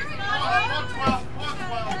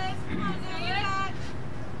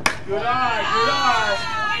 Good eye. Good eye.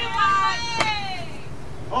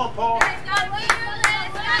 Oh, Paul.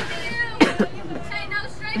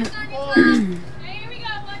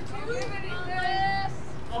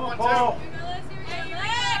 Oh, Paul.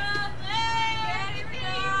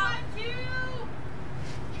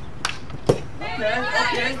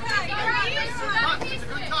 Okay. It's a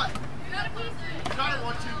good cut. You got it,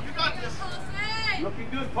 1-2. You got this. Looking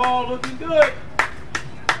good, Paul. Looking good.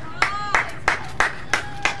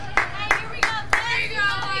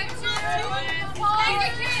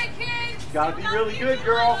 Gotta be really good,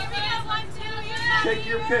 girl. Take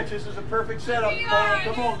your pitch. This is a perfect setup, Paul.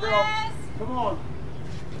 Come on, girl. Come on.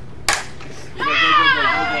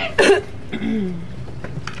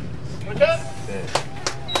 Go.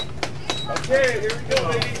 Okay, here we go,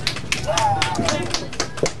 ladies.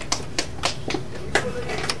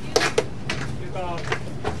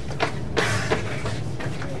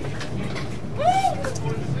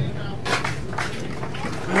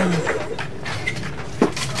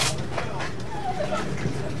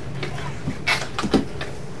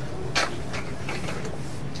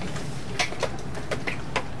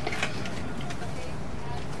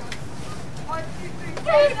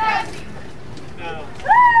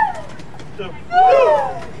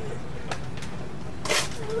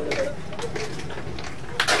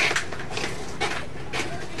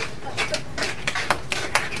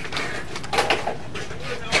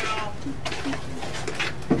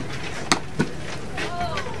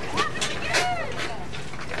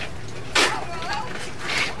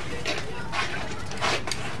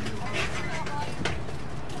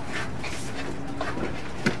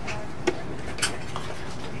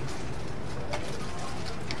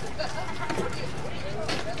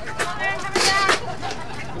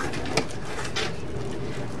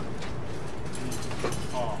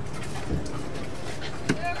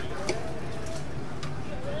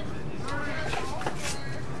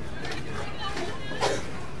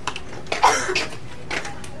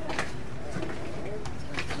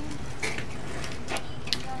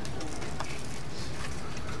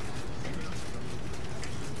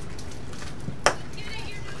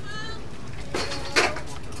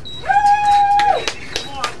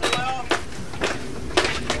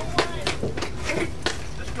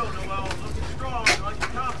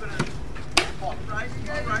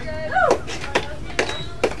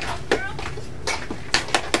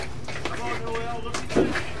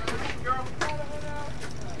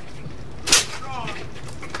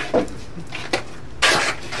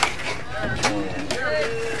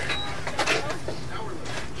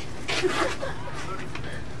 Come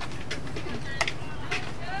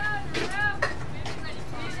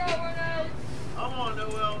on,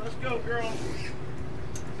 Noel. Let's go, girl.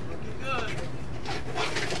 Looking good.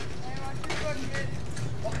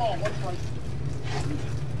 One ball, one strike.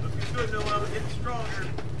 Looking good, Noel. Getting stronger.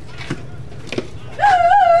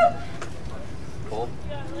 Pull.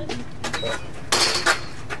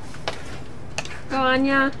 Go,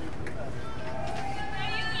 Anya.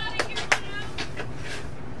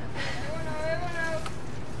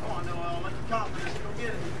 Come on, Noel. Let your confidence go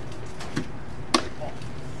get it.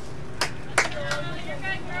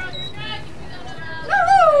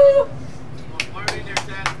 Learn in there,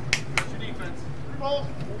 Dad. What's your defense? Three balls.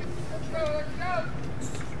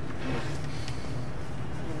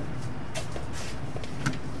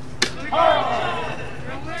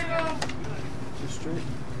 Just straight.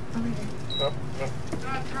 Up, up.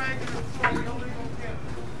 Not dragging the floor. Illegal kick.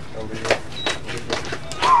 Illegal.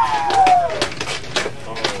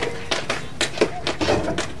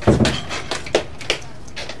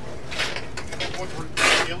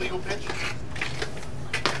 The illegal pitch.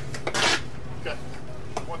 Okay.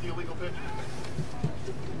 Want the illegal pitch?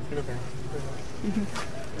 Get up there.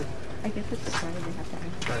 I guess it's funny they have to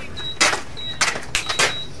ask.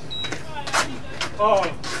 Oh! I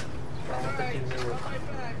don't think he knew it.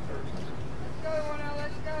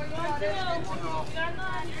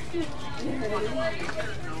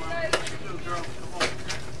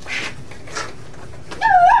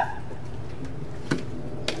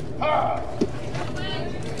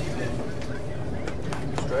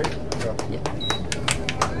 Straight?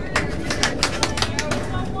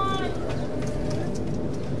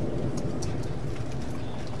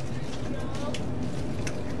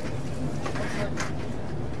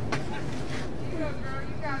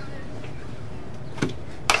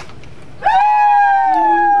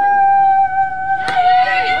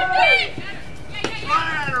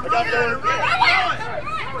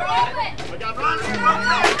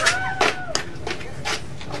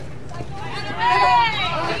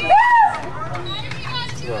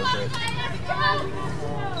 Yeah.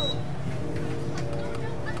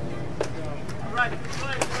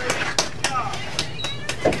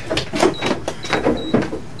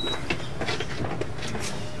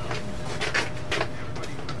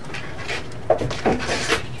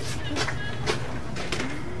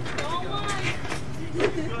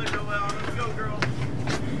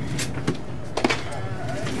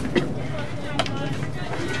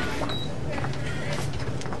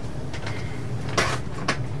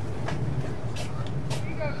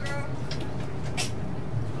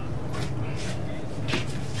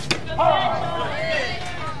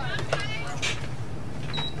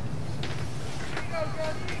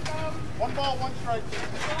 One ball, one strike.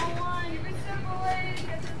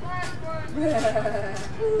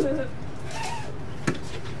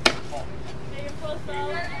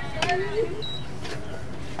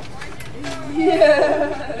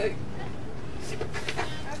 Yeah.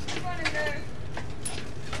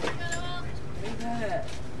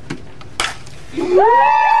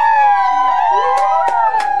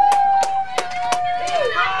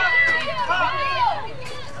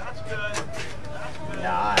 That's good. That's good.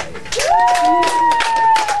 Nice.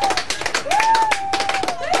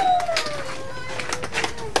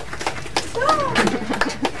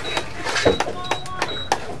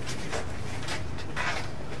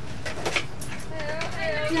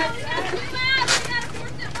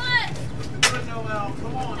 Good, Noel.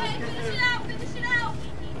 Come on, let's get this.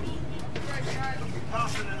 You're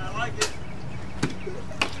confident. I like it.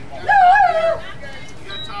 You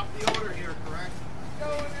got top of the order here, correct? I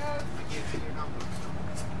can't see your number.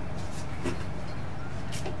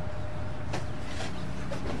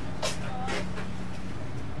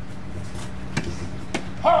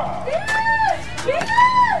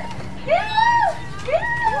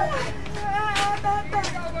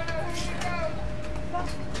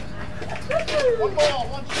 One ball,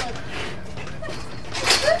 one strike.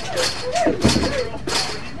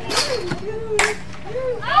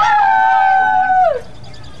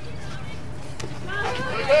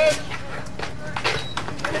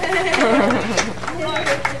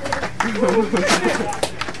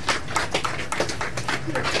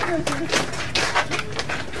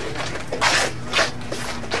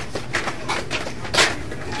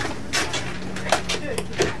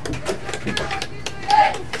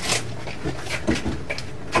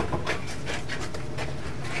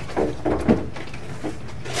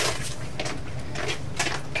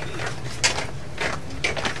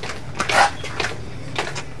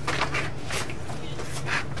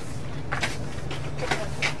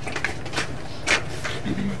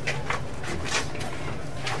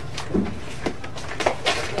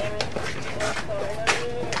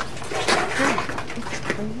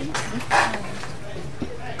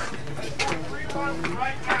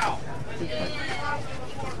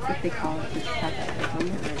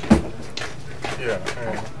 Yeah,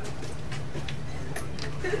 and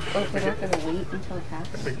Oh, so we're not going to wait until it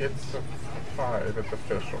passes? if it gets to 5, it's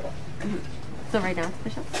official. So right now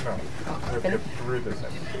it's official? No, Oh, we have to get through this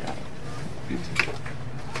end.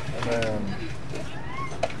 And then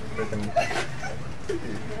they can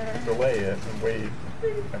delay it and wait,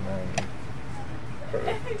 and then but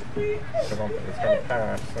if they don't think it's going to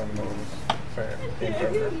pass, then they'll just say game's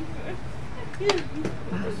over.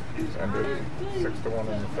 Just end it 6-1 in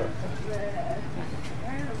the fifth.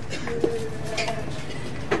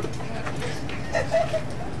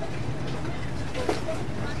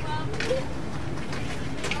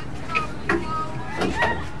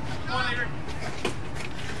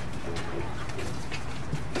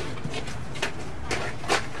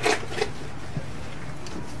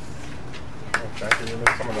 Jackie, you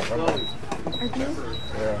missed some of that number. I do?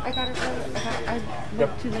 Yeah. I got it right. I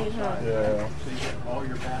looked too late, huh? Yeah. So you get all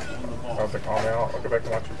your bats on the ball. I was like, oh now I'll go back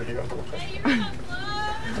and watch your video and double check.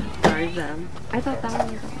 Sorry, Zem. I thought that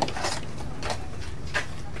one was on.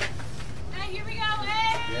 Hey, here we go.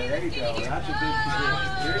 Hey. Yeah, there you go. That's a good position.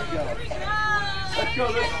 Here you go. Let's go.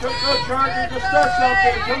 Let's go, Chargers. Let's start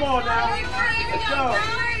something. Come on now. Let's go.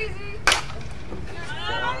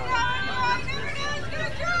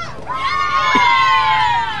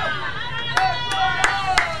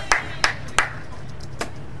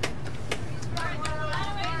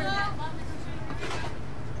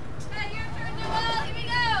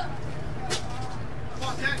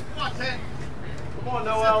 Come on,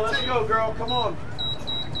 Noelle. Let's go, girl. Come on.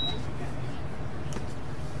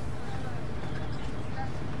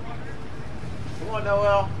 Come on,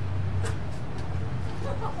 Noelle.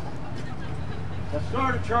 Let's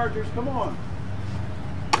start it, Chargers. Come on.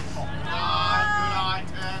 Good eye,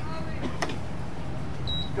 Ted.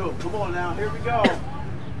 Go. Come on now. Here we go.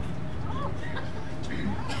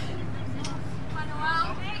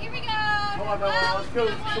 Here we go. Come on, Noelle. Let's go.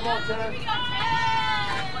 Come on, Ted.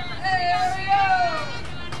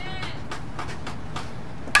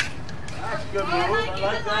 That's a good move. I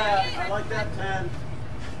like that. I like that, 10.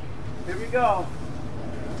 Here we go.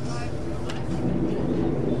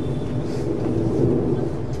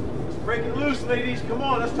 Break it loose, ladies. Come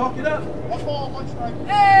on, let's talk it up. One ball, one strike. Come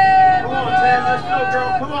on, 10. Let's go,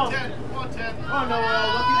 girl. Come on. 10. Come on, 10. Come on,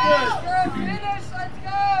 Noelle. Looking good. Finish, let's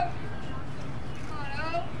go.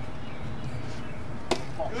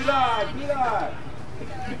 Come on, Good eye. Good eye.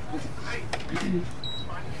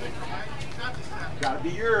 Gotta be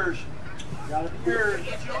yours. Gotta be yours.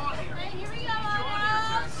 Hey, here we go,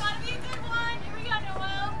 Noelle. It's gotta be a good one. Here we go,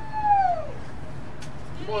 Noelle.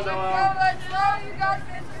 Come on, Go, Noelle. let's go. You got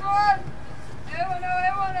this one.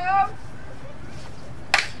 Everyone out.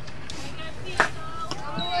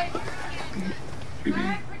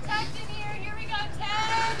 Alright, protecting here. Here we go,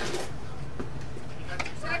 Ted.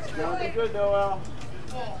 Gotta be good, Noelle.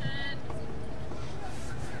 Two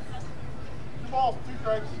balls, two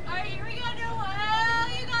strikes. Alright, here we go, Noelle.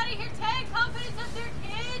 You got it here, Ted. Confidence up there,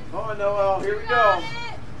 kid. Come on, Noelle. Here we You go. got it.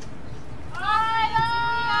 Alright, oh,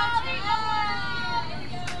 there you go. There you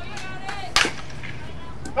go. You got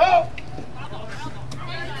it. Go!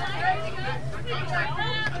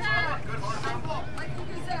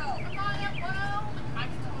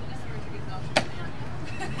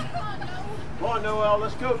 Come on, Noelle.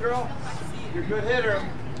 Let's go, girl. You're a good hitter.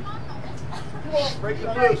 Break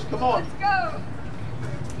it loose. Come on. Let's go.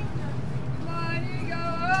 Come on, here you go.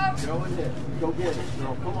 Up. Go and hit. Go get it,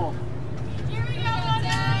 girl. Come on. Here we go, Noelle.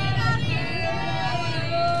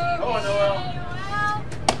 Come on, Noelle.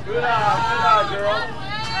 Good eye, girl.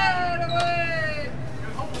 Out of the way.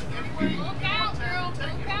 Look out, girl.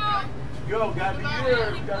 Look out. Go. Gotta be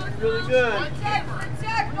yours. Gotta be really good. Protect, let's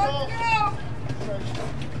go.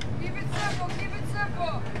 Keep it simple, keep it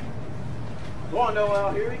simple. Come on,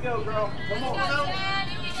 Noelle. Here we go, girl. Come on. Here we go.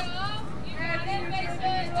 You got it. Face it.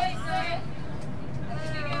 Face it.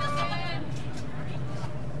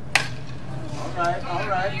 All right. All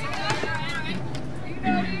right. You know. You're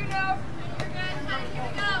good. Here we go.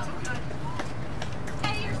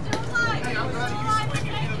 Hey, you're still alive. Hey, I'm You're glad still you alive, swing it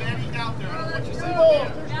okay? to the man out there. I don't want you to Two see balls, it.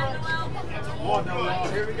 two Yeah, strikes. Noelle. Come on, Noelle.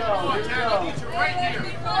 Here we go. Here we Ted, I go. need you right here. Hey, you're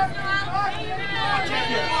good, Noelle. Hey, you're good.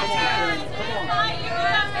 Come on, Ted. Come on. Hey, you're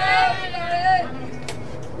good.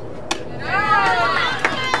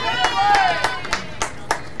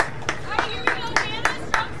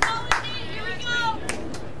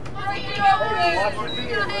 Watch your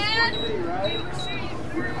feet. Let's go, right?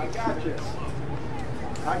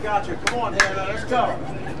 I got you. Come on, Hannah. Let's go.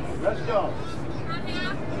 Let's go. Doing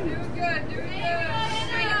good. Here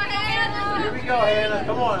we go, Hannah.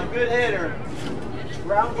 Come on. A good hitter.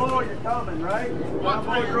 Ground ball, you're coming, right? Ground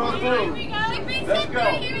ball, you're on move. Let's go.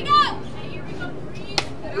 Here we go.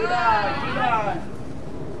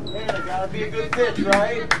 to be a good pitch,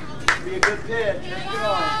 right? Be a good pitch. Let's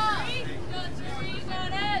go.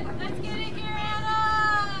 Let's get it here,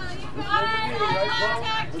 Anna. You got it.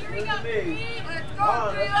 Right, listen to me. Let's go,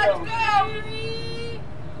 On, let's go.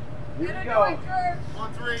 Here we go.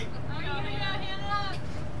 On 3.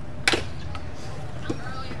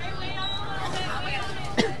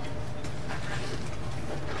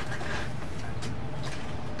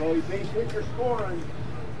 So you base hit your scoring.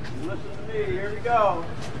 You listen to me. Here we go.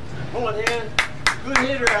 Come on, hand. Good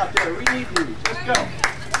hitter out there. We need these. Let's go.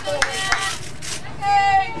 Come on,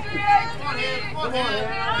 Hand. Come on, Come on, Hand.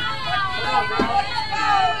 hand. Come on, girl.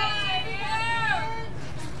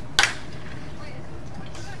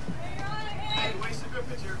 Hey, waste a good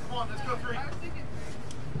pitch here. Come on, let's go 3.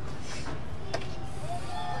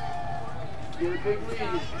 Get a big lead.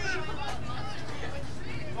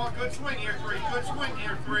 Come on, good swing here, 3. Good swing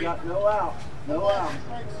here, 3. You got no out. No out.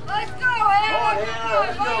 Let's go, Come on, Hannah.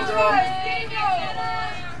 Let's go, girl.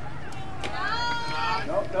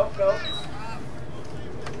 Nope, nope, nope.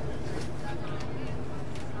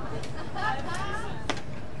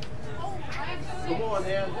 Come on,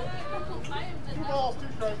 Hannah. 2 balls, 2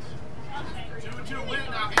 strikes. 2 and 2, win it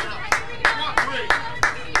now, Hannah. Come on, 3.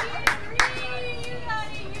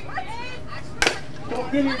 Go,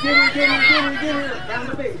 get here. Down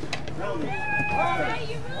the base. Down the base.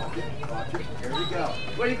 Watch it. Here we go.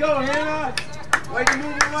 Way to go, Hannah. Way to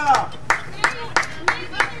move it well.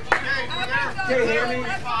 Okay, Hammy.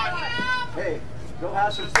 Hey, go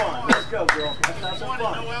have some fun. Let's go, girl. Let's have some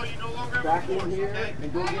fun. Back in here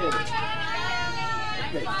and go get it.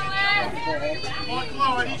 Okay. Come on, Chloe, I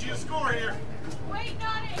need you to score here.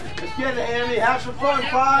 Let's get it, Hammy. Have some fun.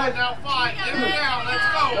 5. Now 5. Get it down. Let's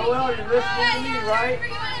go. Noel, you're listening to me, right? 1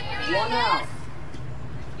 out.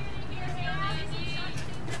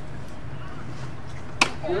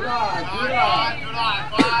 Good eye. Good eye.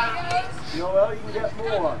 5. Noel, you can get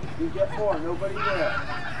more. You can get more. Nobody there.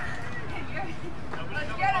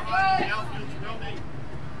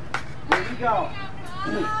 Here we go.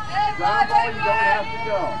 Ground ball, you don't have to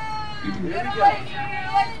go. Here we go.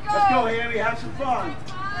 Let's go, Hammy. Have some fun.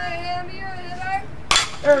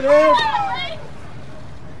 There it is.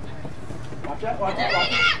 Watch out, watch out,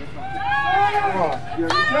 watch out. Here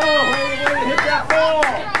we go. Way to hit that ball.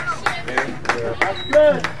 That's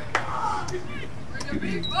good.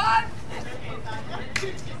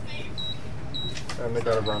 And they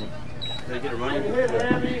got to run. They get a Way running. to hit,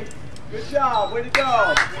 Hammy. Good job. Way to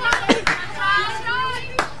go.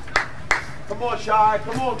 Come on, Shy.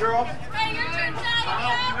 Come on, girl. You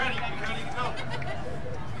ready to go.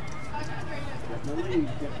 Get the lead.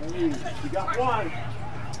 Get the lead. You got 1.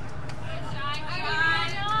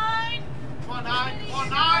 Come on, 9. Come on,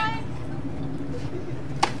 9.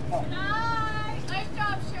 Nice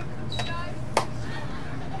job, Shy.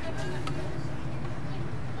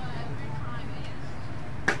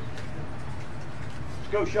 Let's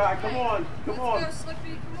go, Shy. Come on. Come on. Let's go,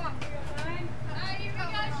 Slippy. Come on. Here we go,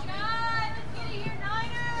 Shy. Let's get it here,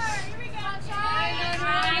 Niner. Here we go, Shy.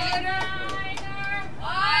 Niner.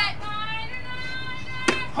 What?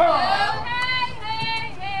 Huh.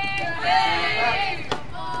 Hey.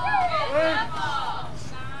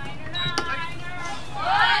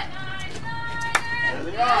 What? There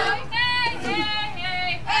they are.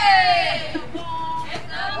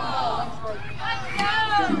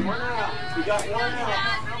 One out. You got 1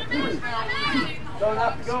 out. Don't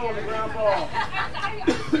have to go on the ground ball. Come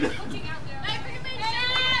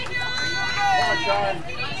on, Sean.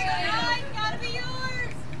 Gotta be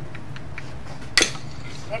yours.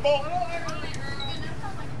 That ball.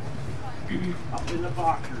 Up in the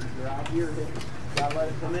boxers. You're out here. Gotta let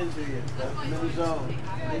it come into you. Let it come in the zone.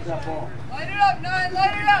 Take that ball. Light it up, 9. Light it I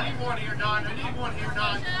up. need 1 here, 9. I need 1 here,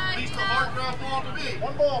 9. At least a hard ground ball to me.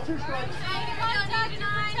 1 ball, 2 strikes. Come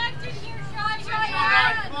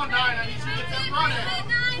on, 9. I need you to get that run in.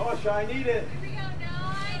 Come on, Shy. Need it.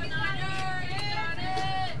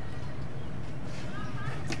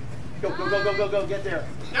 Go, go, go, go, go, go. Get there.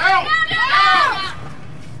 Down! Down!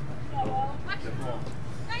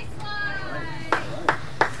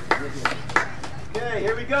 Okay,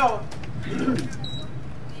 here we go.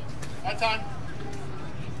 That time.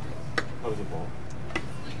 That was a ball.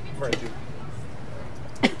 Right, dude.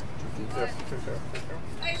 Yes, 2-2.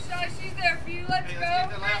 Hey, Shy, she's there for you. Let's Hey, go. let's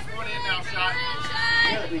get the last one in now, Shot.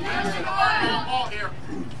 Yeah, we need it. Ball here.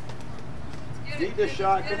 Need this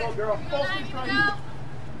shot. Come on, girl. Ball, 2 strikes.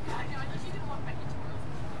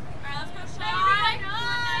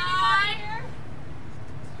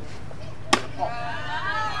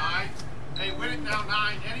 Hey, win it now,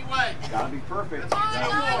 9. Anyway. Gotta be perfect. Let's get you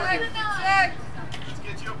aboard. Check. Let's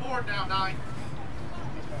get you aboard now, 9.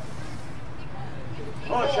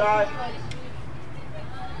 Come on, Shy.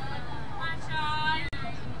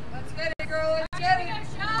 Let's get it, girl. Let's get it.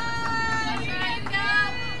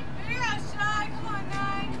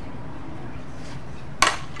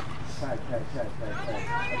 Tag. Let's get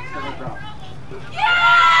it drop.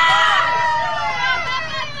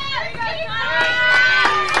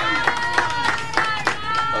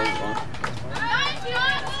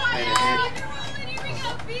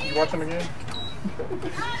 You watch them again?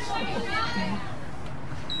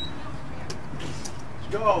 Let's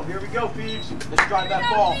go. Here we go, Phoebes. Let's drive that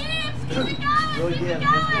ball. Really good.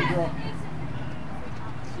 Let's go, girl.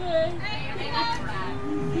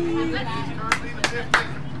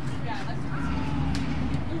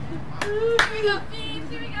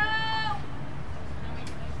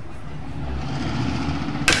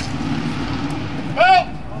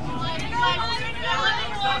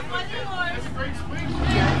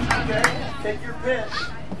 Okay. Take your pitch.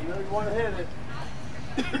 You know you want to hit it.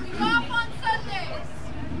 Off on Sundays.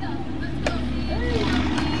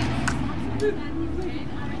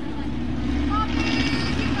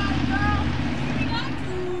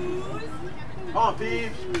 Come on,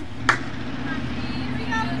 Phoebes.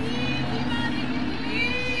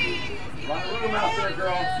 A lot of room out there,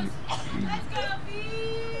 girl. Let's go,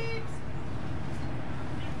 Phoebes.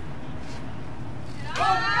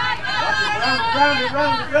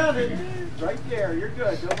 Round it. Right there. You're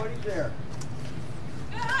good. Nobody's there.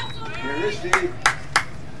 Here it is, Phoebe.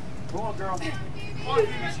 Come on, girl. Come on,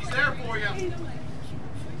 Phoebe, she's there for you.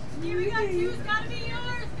 Here we go, Hughes. Gotta be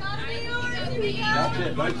yours. Gotta be yours. Here we go. That's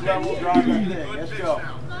it. Nice level drive that thing. Let's go.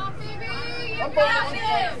 Come on, baby. You got it.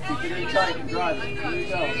 Keep it in tight and drive it. Here we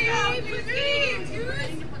go.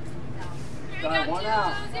 Got one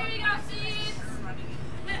out. There you go, Steve.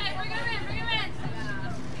 Hey, bring him in.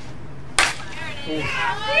 Go.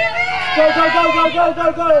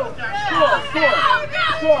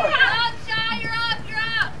 Score. You're up.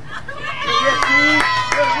 Yes, Phoebe.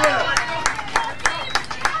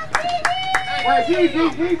 Right,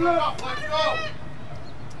 Phoebe, look. Let's go.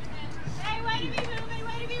 Hey, way to be moving.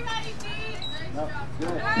 Way to be ready, Steve. No, good.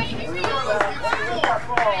 All right, here we go.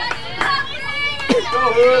 Go,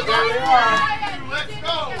 Hood. There they are. Let's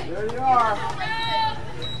go. There you are.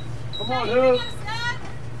 Come on, Hood.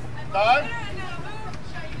 Time.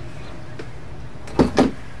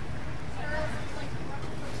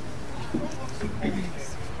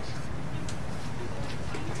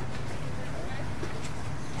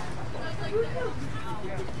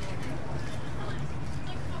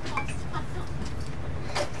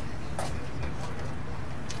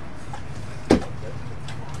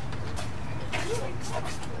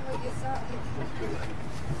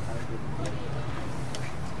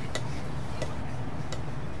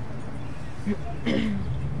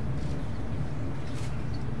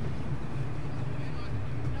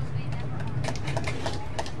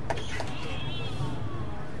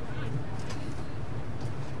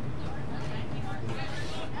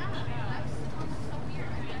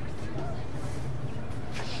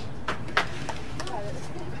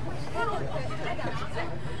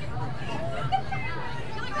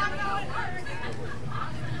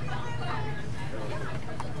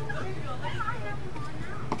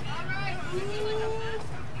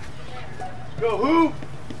 Go, Hoop.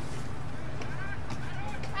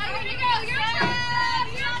 Hey, here you go. Your turn.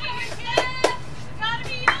 Gotta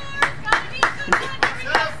be yours. Gotta be good. Here we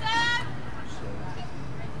go, Seth.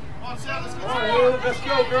 Come on, Seth, let's go. Come on, Hoop. Let's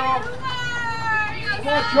go, girl. Here you Come go.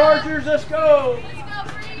 on, Chargers. Let's go. Let's go,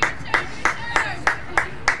 Bree. Your turn.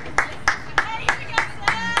 Hey, here we go,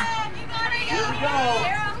 Seth. You got it. Here we go.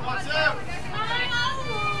 Come on, Seth.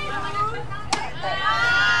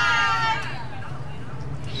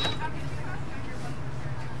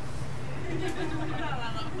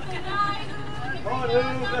 Come on,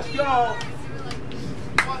 Hoop. Let's go.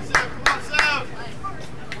 Come on, Seth. Come on, Seth.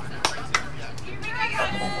 Here we go,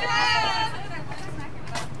 Seth.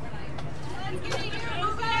 Let's get it. Here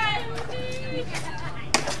we go.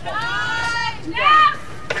 Now.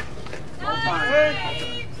 One time.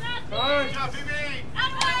 Good job, Phoebe.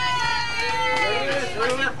 There it is,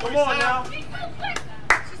 Hoop. Come on now.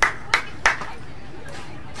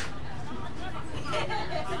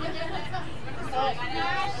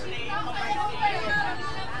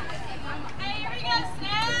 Hey, here we go,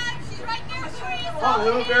 Snap. She's right there for you. Come on,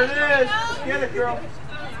 Hoop. There it is. Let's get it, girl. Let's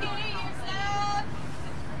get it here, Snap.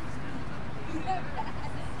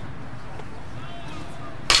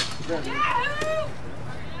 There it is.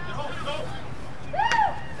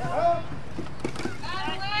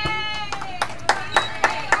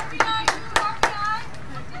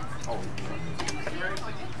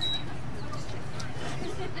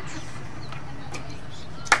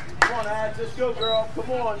 Max. Let's go, girl.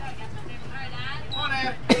 Come on. Come on,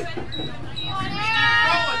 Ad. Let's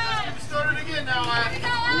get started again now, Ad. Here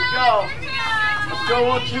we go. Let's go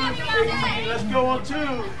on 2. Let's go on 2.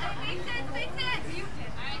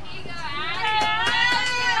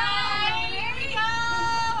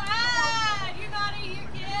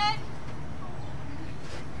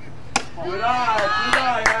 Good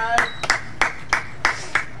eye, Ad.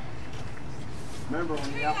 Remember,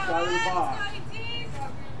 on the outside of the box.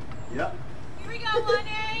 Yep. Here we go,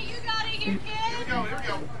 1A. You got it, you kid. Here we go, here we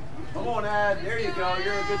go. Come on, Ad. There you go.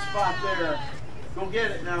 You're in a good spot there. Go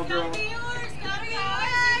get it now, girl. Gotta be yours, gotta be yours.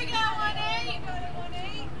 Here we go, 1A. You got it,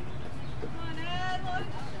 1A. Come on, Ed, look.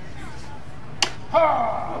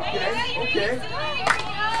 Okay, okay. Here we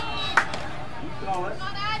go. Keep going. Come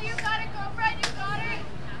on, Ed, you got it, girlfriend, you got it.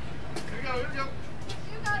 Here we go, here we go.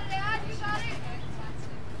 You got it, Ed, you got it.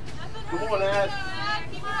 Nothing Come hurting on, Ed. you,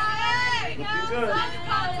 Ed. Keep it on, Ed. Looking good. Lots of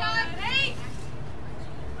contact. Hey.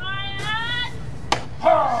 Come on, Ed.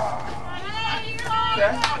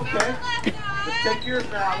 Okay, okay. Let's take yours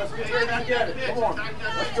now. Let's get here and get it. Come on.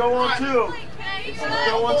 Let's go on 2. Let's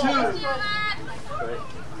go on 2. Okay,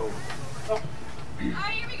 cool.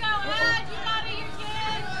 Alright, here we go, Ed. You got it, your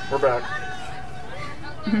kid. We're back.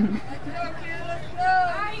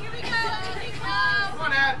 Alright, here we go. Here we go. Come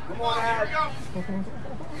on, Ad. Come on, Ad. Here we go.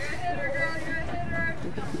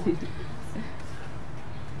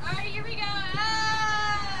 Alright, here we go.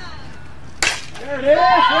 There it is.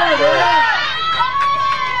 There it is.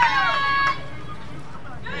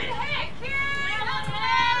 Good hit, kid.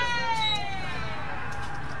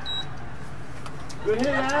 Good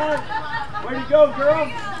hit, Ad. Way to go, girl.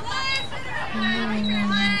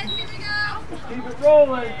 Let's keep it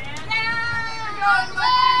rolling.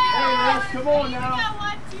 Hey, Liz, come on now.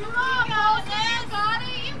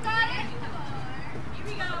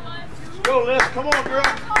 Go, Liz. Come on, girl.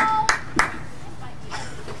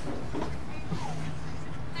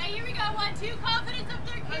 Hey, here we go. 1, 2. Confidence up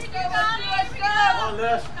there, kid. Let's You go, got it. let's Here we go. Come on, go.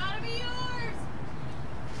 Liz. Gotta be yours.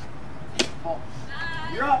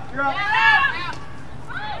 You're up. You're up. Out.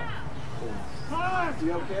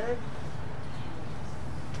 You okay?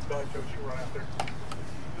 Go ahead, Coach. You run out there.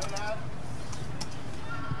 Good, Ad.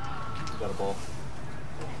 Got a ball.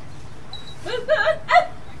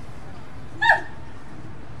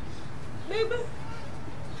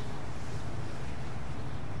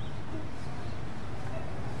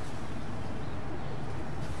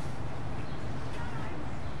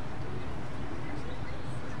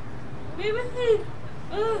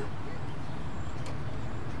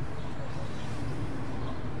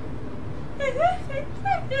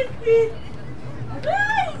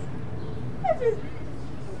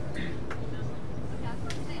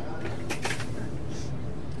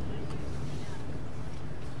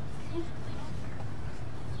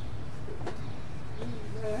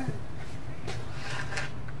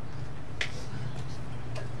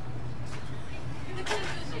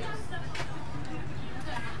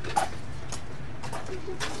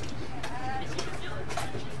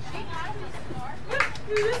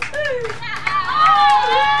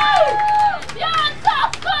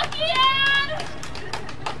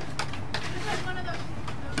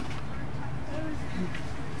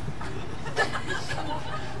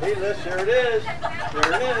 Hey, Liz, there it is. There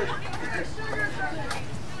it is.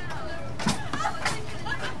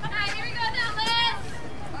 Alright, here we go now, Liz.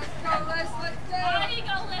 Let's go. There you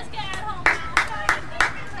go, Liz. Get at home now.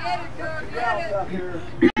 Get it, girl, Get get it. up here.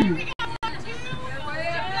 Here we go. 1, 2.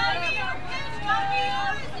 Gotta be yours, kids. Gotta be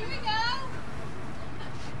yours. Here we go.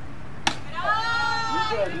 You're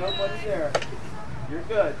good. Nobody there. You're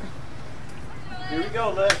good. Here we go,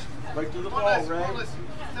 Liz. Right to the ball, Come Ray. on, Liz.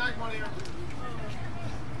 Tag one here.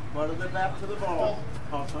 Butt of the back to the ball.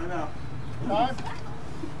 Oh, time out. Time.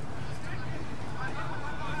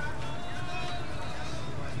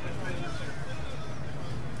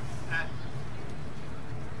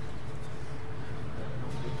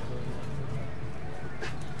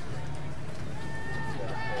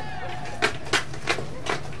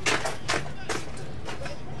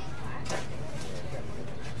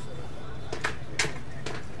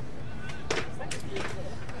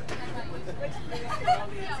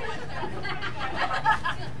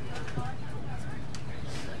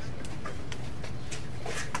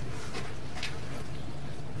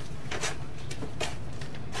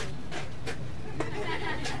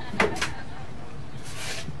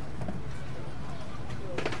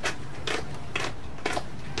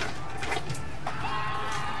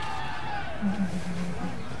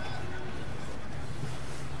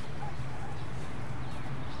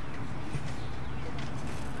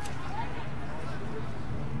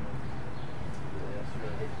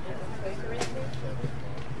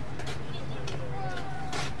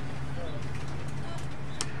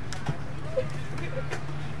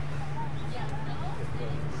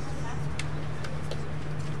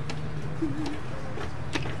 I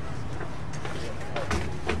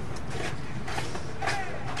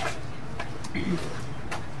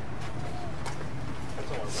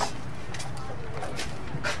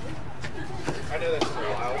know that's a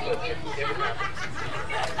while, but if it happens.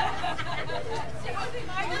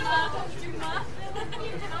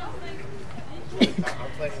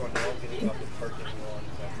 I'm playing one now, getting up and parking on.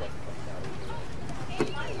 That's like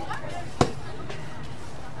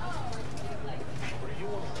what do you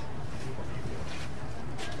want?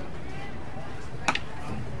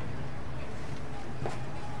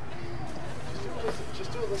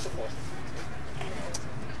 Just do a list of us.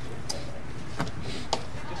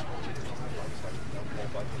 Just want you to know how no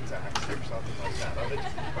buttons acts or something like that.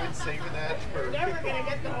 I'm saving that for. Never gonna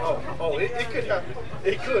get the whole. It could happen.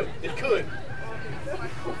 It could.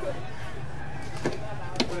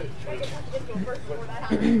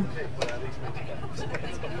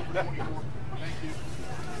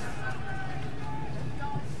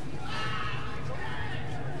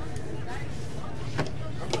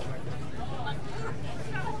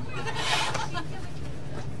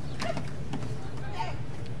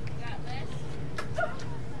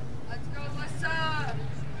 Let's go, Lissa.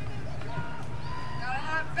 Gotta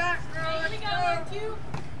have back, girl. Let's go.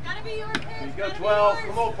 Gotta be your Here you go, 12.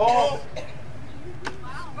 Come on, Paul.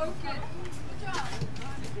 Focus.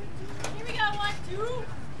 Here we go, 1, 2.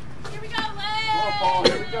 Here we go, Come on, Liz. Paul.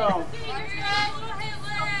 Here we go. Here we go, little hit,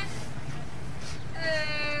 Liz.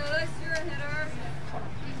 Hey, Liz, you're a hitter.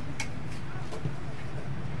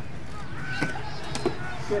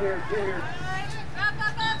 Get here. Up,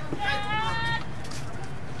 up, up. Dad.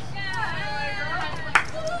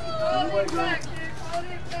 Hold it back, dude. Hold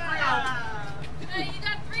it back. Hey, you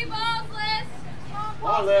got 3 balls, Liz. Come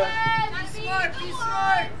on, Liz. Be smart, be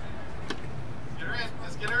smart. Get her in.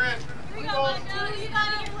 Let's get her in. Here we go, Mondo. You got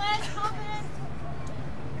it, Liz. Confident.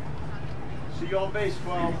 See you on base,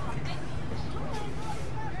 12. Here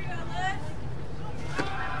we go, Liz.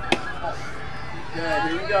 Okay,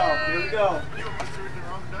 here we go. Here we go. You almost threw it in the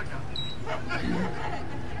wrong dugout.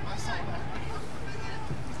 I saw that.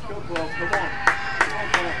 Go, 12. Come on. Come on,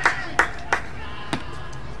 12.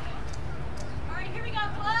 All right, here we go,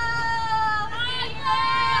 Flo. Here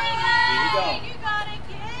we go. You got it,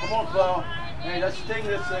 kid. Come on, Flo. Hey, let's sting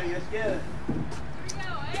this thing. Let's get it. Here we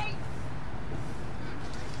go, 8.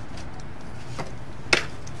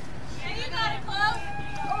 Yeah, you got it, Flo.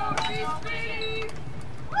 Oh, she's speedy.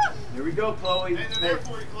 Here we go, Chloe. Hey, they're there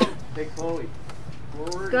for you, Chloe. Hey, Chloe.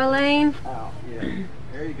 Forward. Go, Lane. Out. Yeah.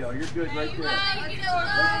 There you go. You're good right You there. got it. You got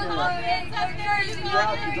it. Up there, you You're got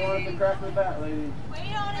out. You're it. going up the crack of the bat, lady.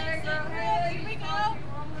 Wait on it, Secret. Here we go.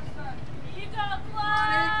 Here you go, Flo.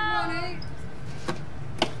 Come on, eight.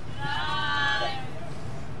 Nice.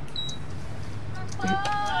 Come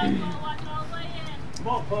on, watch all the way in. Come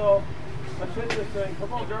on, Chloe. Let's hit this thing.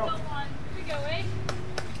 Come on, girl. Here we go, 8.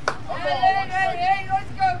 Hey,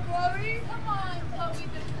 let's go, Chloe. Come on, Chloe.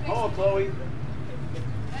 Come on, Chloe.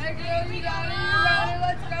 Hey, girl, you got it,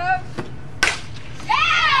 let's go.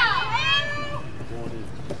 Yeah! Going in.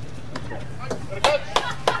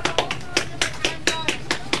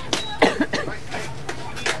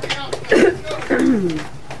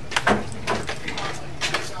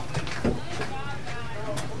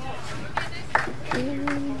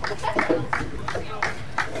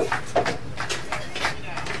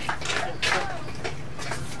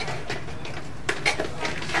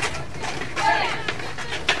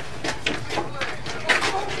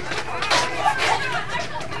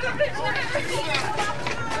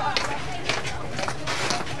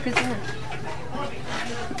 Who's that?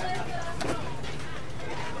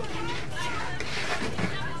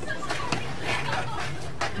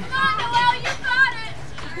 Come on, Noelle, you got it.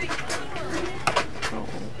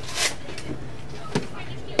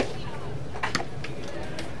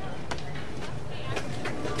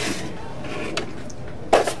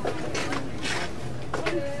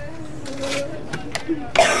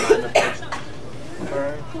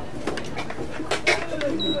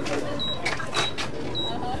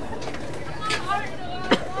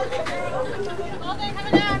 All day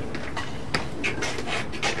coming down.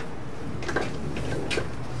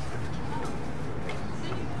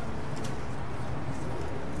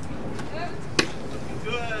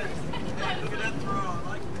 Good. Hey, look at that throw. I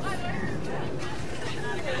like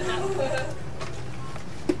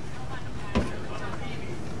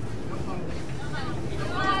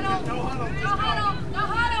No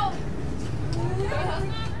huddle.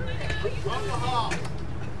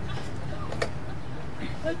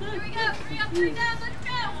 Here we go. 3 up, 3 down. Let's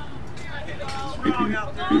go. strong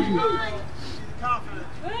out there. You go, girl. Be confident.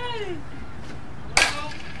 Hey.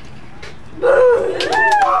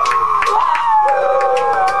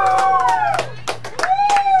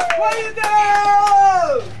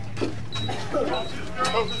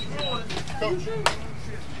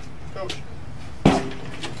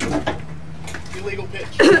 illegal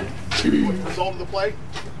pitch. Result of the play?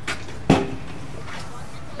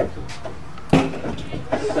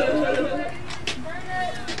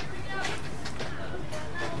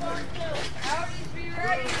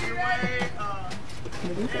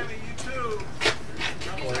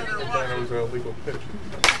 It was an illegal pitch.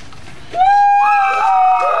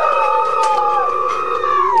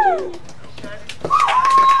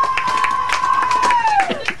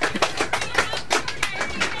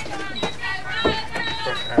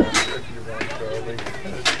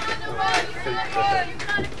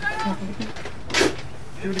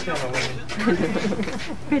 Do it again, Elaine.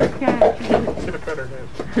 Good catch. Get a better hit.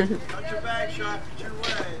 Cut your back shot, get your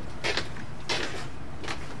way.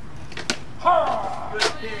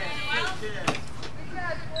 Good kid, good kid.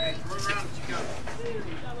 Okay, run around as you go.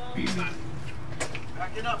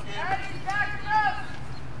 Back it up, man.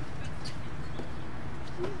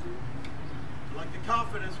 You like the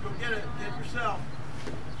confidence, go get it, get it yourself.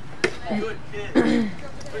 Good kid. Good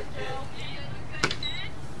kid.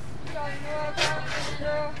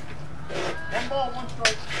 One ball, one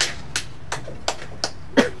strike.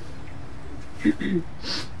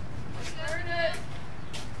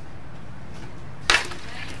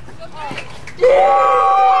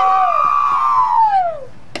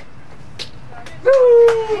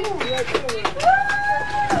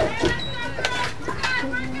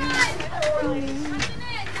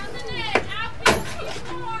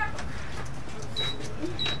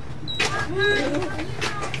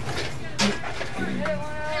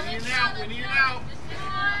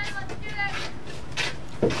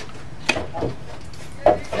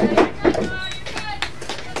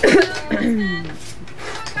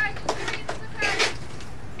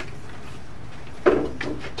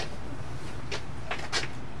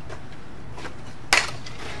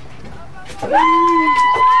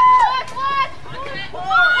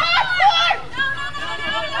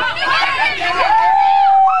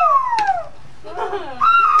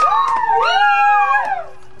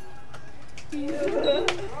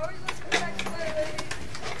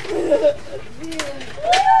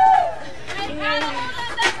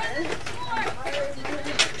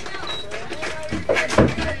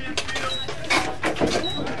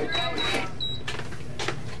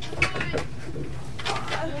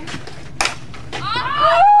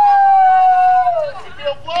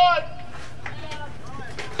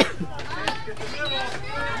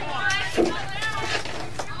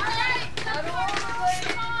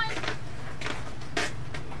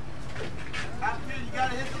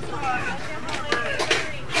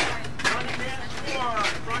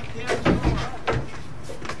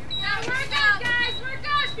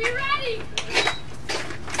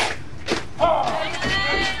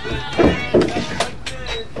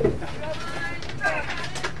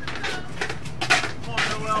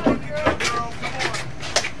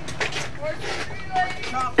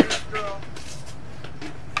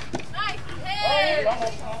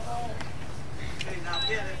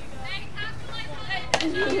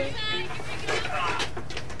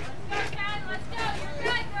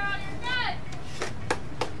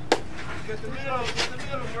 Get the middle,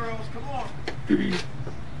 girls, come on.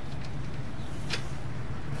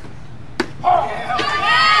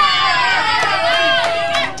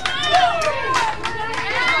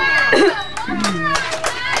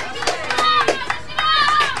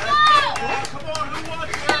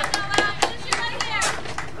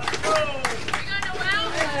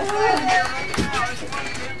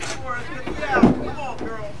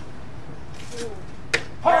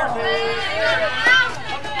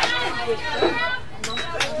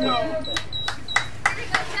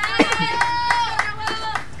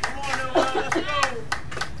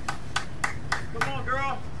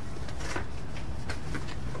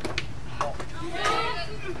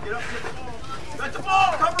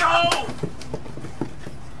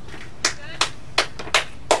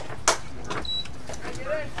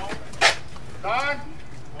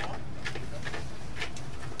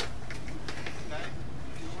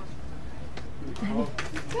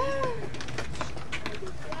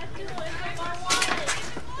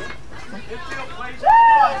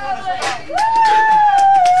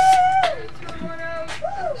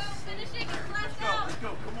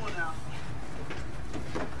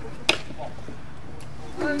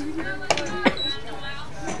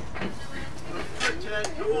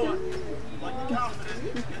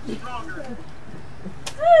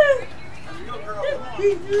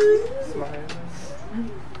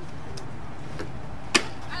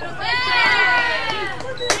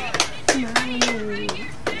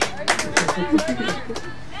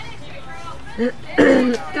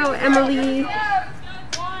 Go, Emily. Come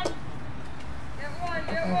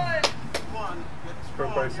on. Go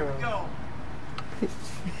by soon. Go.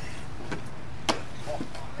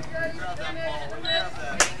 Grab that ball. Grab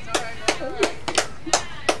that.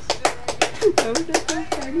 That was just so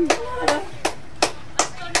funny. Let's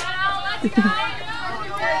go now. Let's go.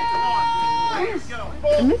 Come on. Let's go. I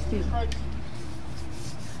missed you.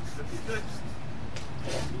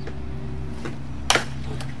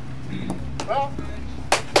 Well,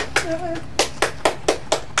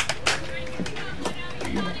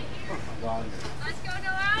 Let's go,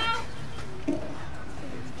 Noel.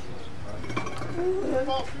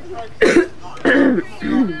 ball, 2 strikes. You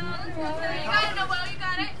got it, Noel. You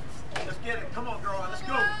got it. Let's get it. Come on, girl. Let's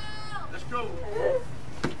go. Let's go.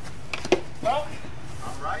 Well,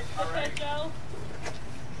 All right. All right. Joe.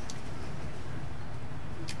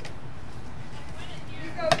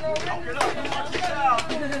 Help it up. Watch it out.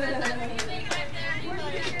 Let's go,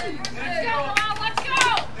 Noel. Let's go.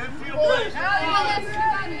 Infield place.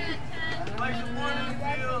 Place of 1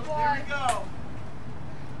 infield. Here we go.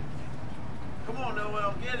 Come on,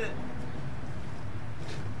 Noel. Get it.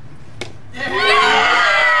 Good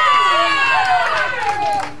hit.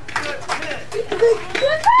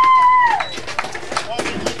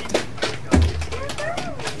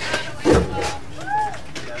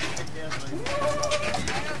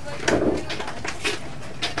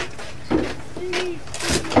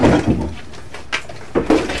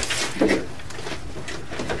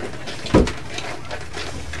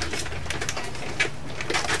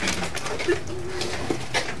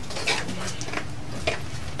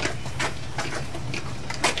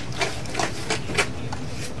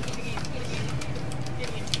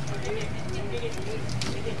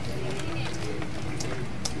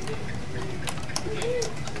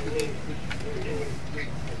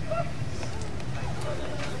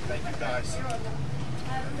 thank you guys.